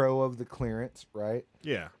a pro of the clearance, right?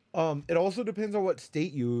 Yeah. It also depends on what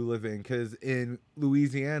state you live in, because in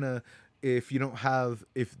Louisiana, if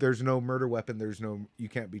there's no murder weapon, you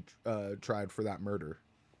can't be tried for that murder.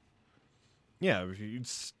 Yeah, if you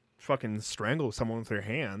fucking strangle someone with your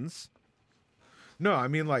hands. No, I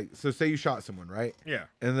mean so say you shot someone, right? Yeah.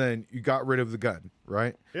 And then you got rid of the gun,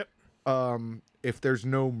 right? Yep. If there's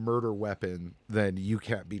no murder weapon, then you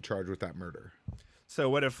can't be charged with that murder. So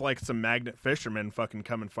what if like some magnet fishermen fucking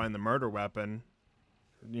come and find the murder weapon,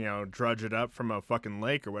 drudge it up from a fucking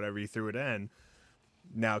lake or whatever you threw it in?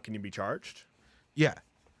 Now can you be charged? Yeah.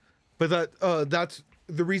 But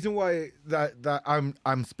the reason why that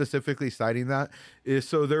I'm specifically citing that is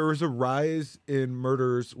so there was a rise in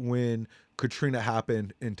murders when Katrina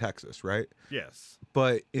happened in Texas, right? Yes.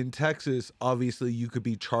 But in Texas, obviously, you could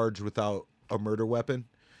be charged without a murder weapon,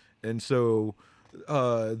 and so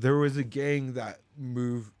there was a gang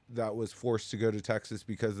that was forced to go to Texas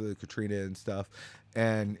because of the Katrina and stuff,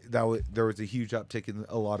 and there was a huge uptick in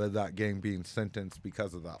a lot of that gang being sentenced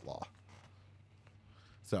because of that law.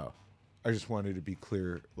 So, I just wanted to be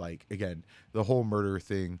clear. Like again, the whole murder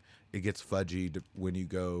thing, it gets fudgy when you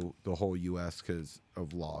go the whole U.S. because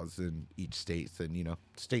of laws in each state and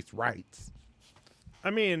states' rights.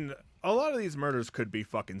 I mean, a lot of these murders could be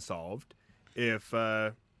fucking solved if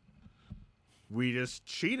we just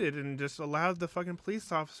cheated and just allowed the fucking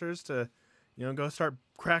police officers to, go start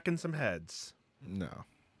cracking some heads. No.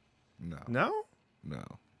 No? No.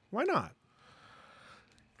 Why not?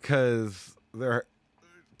 Because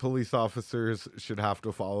police officers should have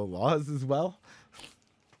to follow laws as well.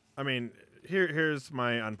 I mean, here's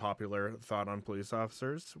my unpopular thought on police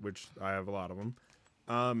officers, which I have a lot of them.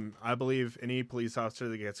 I believe any police officer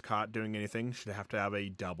that gets caught doing anything should have to have a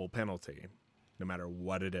double penalty, no matter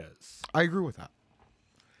what it is. I agree with that.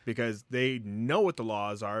 Because they know what the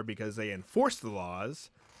laws are because they enforce the laws.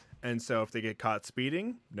 And so if they get caught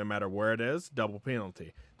speeding, no matter where it is, double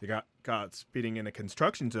penalty. They got caught speeding in a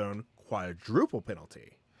construction zone, quadruple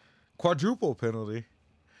penalty. Quadruple penalty?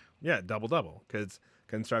 Yeah, double. Because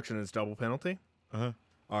construction is double penalty Uh-huh.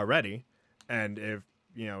 already. And if,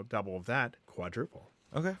 double of that, quadruple.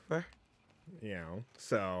 Okay, fair.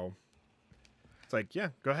 So it's like, yeah,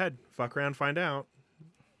 go ahead. Fuck around, find out.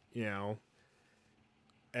 And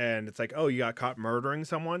it's like, oh, you got caught murdering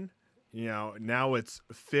someone? Now it's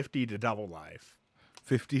 50 to double life.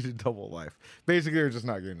 50 to double life. Basically, you're just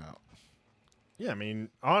not getting out. Yeah, I mean,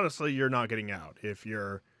 honestly, you're not getting out if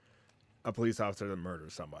you're a police officer that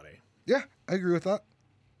murders somebody. Yeah, I agree with that.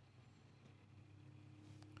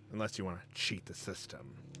 Unless you want to cheat the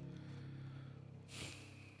system.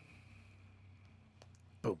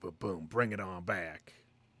 Boom, boom, boom. Bring it on back.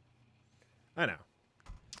 I know.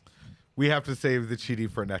 We have to save the cheating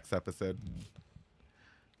for next episode.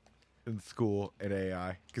 In school and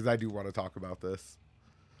AI. Because I do want to talk about this.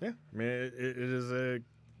 Yeah. I mean, it is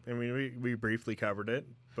we briefly covered it,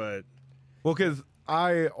 but... Well, because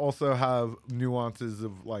I also have nuances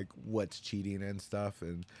of, like, what's cheating and stuff.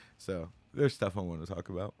 And so there's stuff I want to talk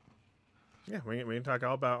about. Yeah, we can talk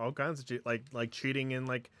all about all kinds of like cheating in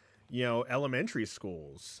elementary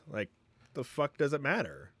schools. Like, the fuck does it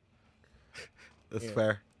matter? That's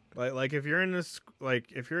fair. Like if you're in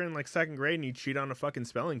second grade and you cheat on a fucking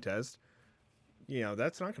spelling test,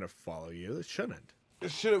 that's not gonna follow you. It shouldn't.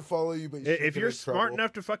 It shouldn't follow you, but If you're smart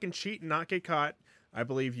enough to fucking cheat and not get caught, I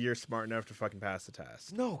believe you're smart enough to fucking pass the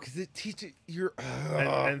test. No, because it teaches your.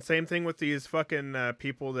 And same thing with these fucking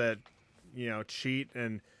people that cheat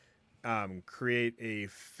and create a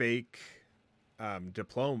fake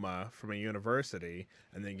diploma from a university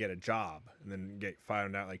and then get a job and then get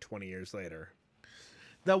found out like 20 years later.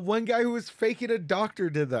 That one guy who was faking a doctor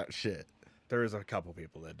did that shit. There was a couple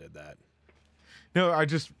people that did that. No, I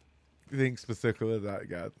just think specifically of that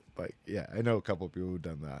guy. Like, yeah, I know a couple people who've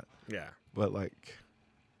done that. Yeah. But, like,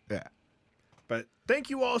 yeah. But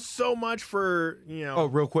thank you all so much for, Oh,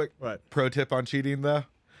 real quick. What? Pro tip on cheating, though.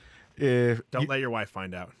 Don't let your wife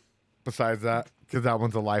find out. Besides that, because that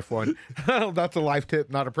one's a life one. That's a life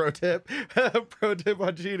tip, not a pro tip. Pro tip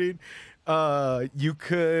on cheating. You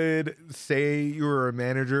could say you were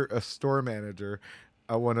a store manager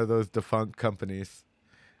at one of those defunct companies,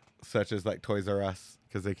 such as like Toys R Us,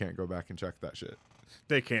 because they can't go back and check that shit.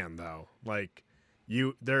 They can, though. Like,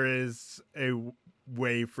 there is a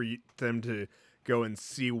way for them to go and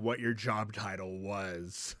see what your job title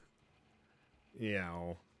was,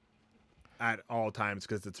 at all times,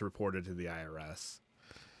 because it's reported to the IRS.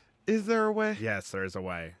 Is there a way? Yes, there is a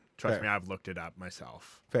way. Trust me, I've looked it up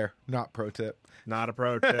myself. Fair. Not pro tip. Not a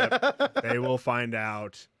pro tip. They will find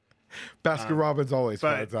out. Baskin Robbins always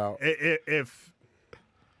finds out. If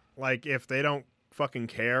they don't fucking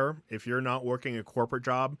care, if you're not working a corporate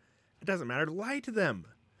job, it doesn't matter. Lie to them.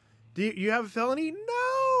 Do you have a felony?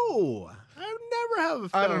 No. I never have a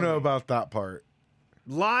felony. I don't know about that part.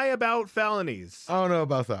 Lie about felonies. I don't know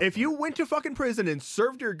about that. If you went to fucking prison and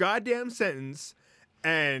served your goddamn sentence,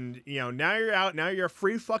 and now you're out, now you're a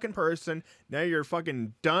free fucking person, now you're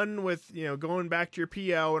fucking done with going back to your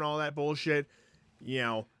PO and all that bullshit,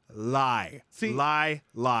 lie. See,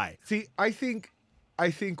 I think I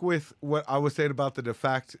think with what I was saying about the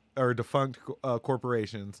defunct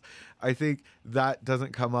corporations, I think that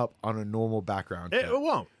doesn't come up on a normal background check. It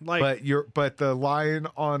won't. Like, But the lying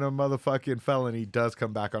on a motherfucking felony does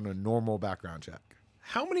come back on a normal background check.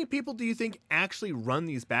 how many people do you think actually run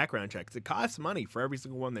these background checks? It costs money for every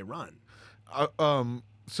single one they run.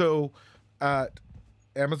 So at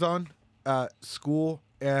Amazon, at school,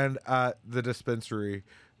 and at the dispensary,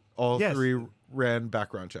 all Yes. three ran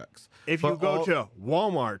background checks. If you But go to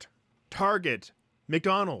Walmart, Target,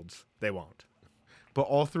 McDonald's, they won't. But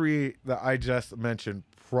all three that I just mentioned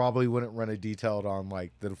probably wouldn't run a detailed on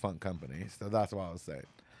like the defunct company. So that's what I was saying.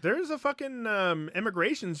 There's a fucking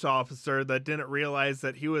immigrations officer that didn't realize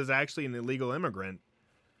that he was actually an illegal immigrant.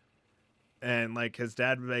 And like his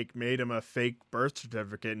dad like made him a fake birth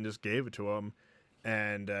certificate and just gave it to him.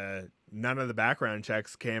 And none of the background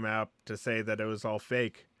checks came out to say that it was all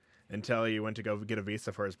fake until he went to go get a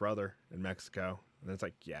visa for his brother in Mexico. And it's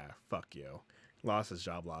like, yeah, fuck you. Lost his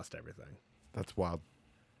job, lost everything. That's wild.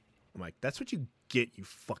 I'm like, that's what you get, you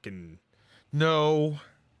fucking No.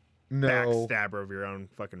 backstabber of your own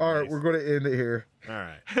fucking All right, race. we're going to end it here. All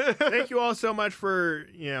right. Thank you all so much for,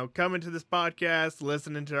 coming to this podcast,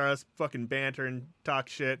 listening to us fucking banter and talk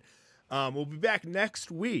shit. We'll be back next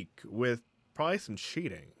week with probably some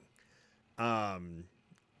cheating.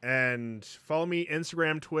 And follow me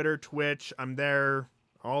Instagram, Twitter, Twitch. I'm there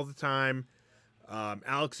all the time.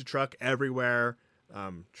 Alex the Truck everywhere.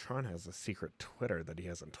 Tron has a secret Twitter that he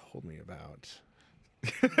hasn't told me about.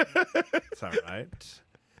 It's all right.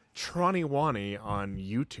 Tronny Wani on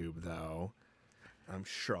YouTube, though. I'm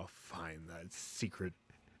sure I'll find that secret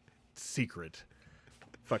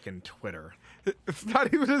fucking Twitter. It's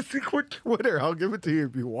not even a secret Twitter. I'll give it to you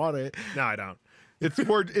if you want it. No, I don't.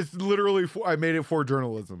 It's literally for, I made it for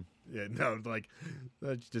journalism. Yeah, no, like,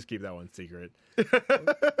 let's just keep that one secret.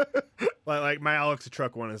 like my Alex the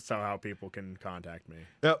Truck one is how people can contact me.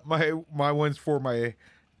 Yeah, my one's for my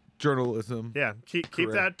journalism. Yeah, keep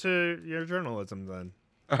Correct. that to your journalism then.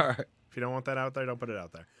 All right. If you don't want that out there, don't put it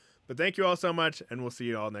out there. But thank you all so much, and we'll see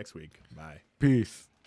you all next week. Bye. Peace.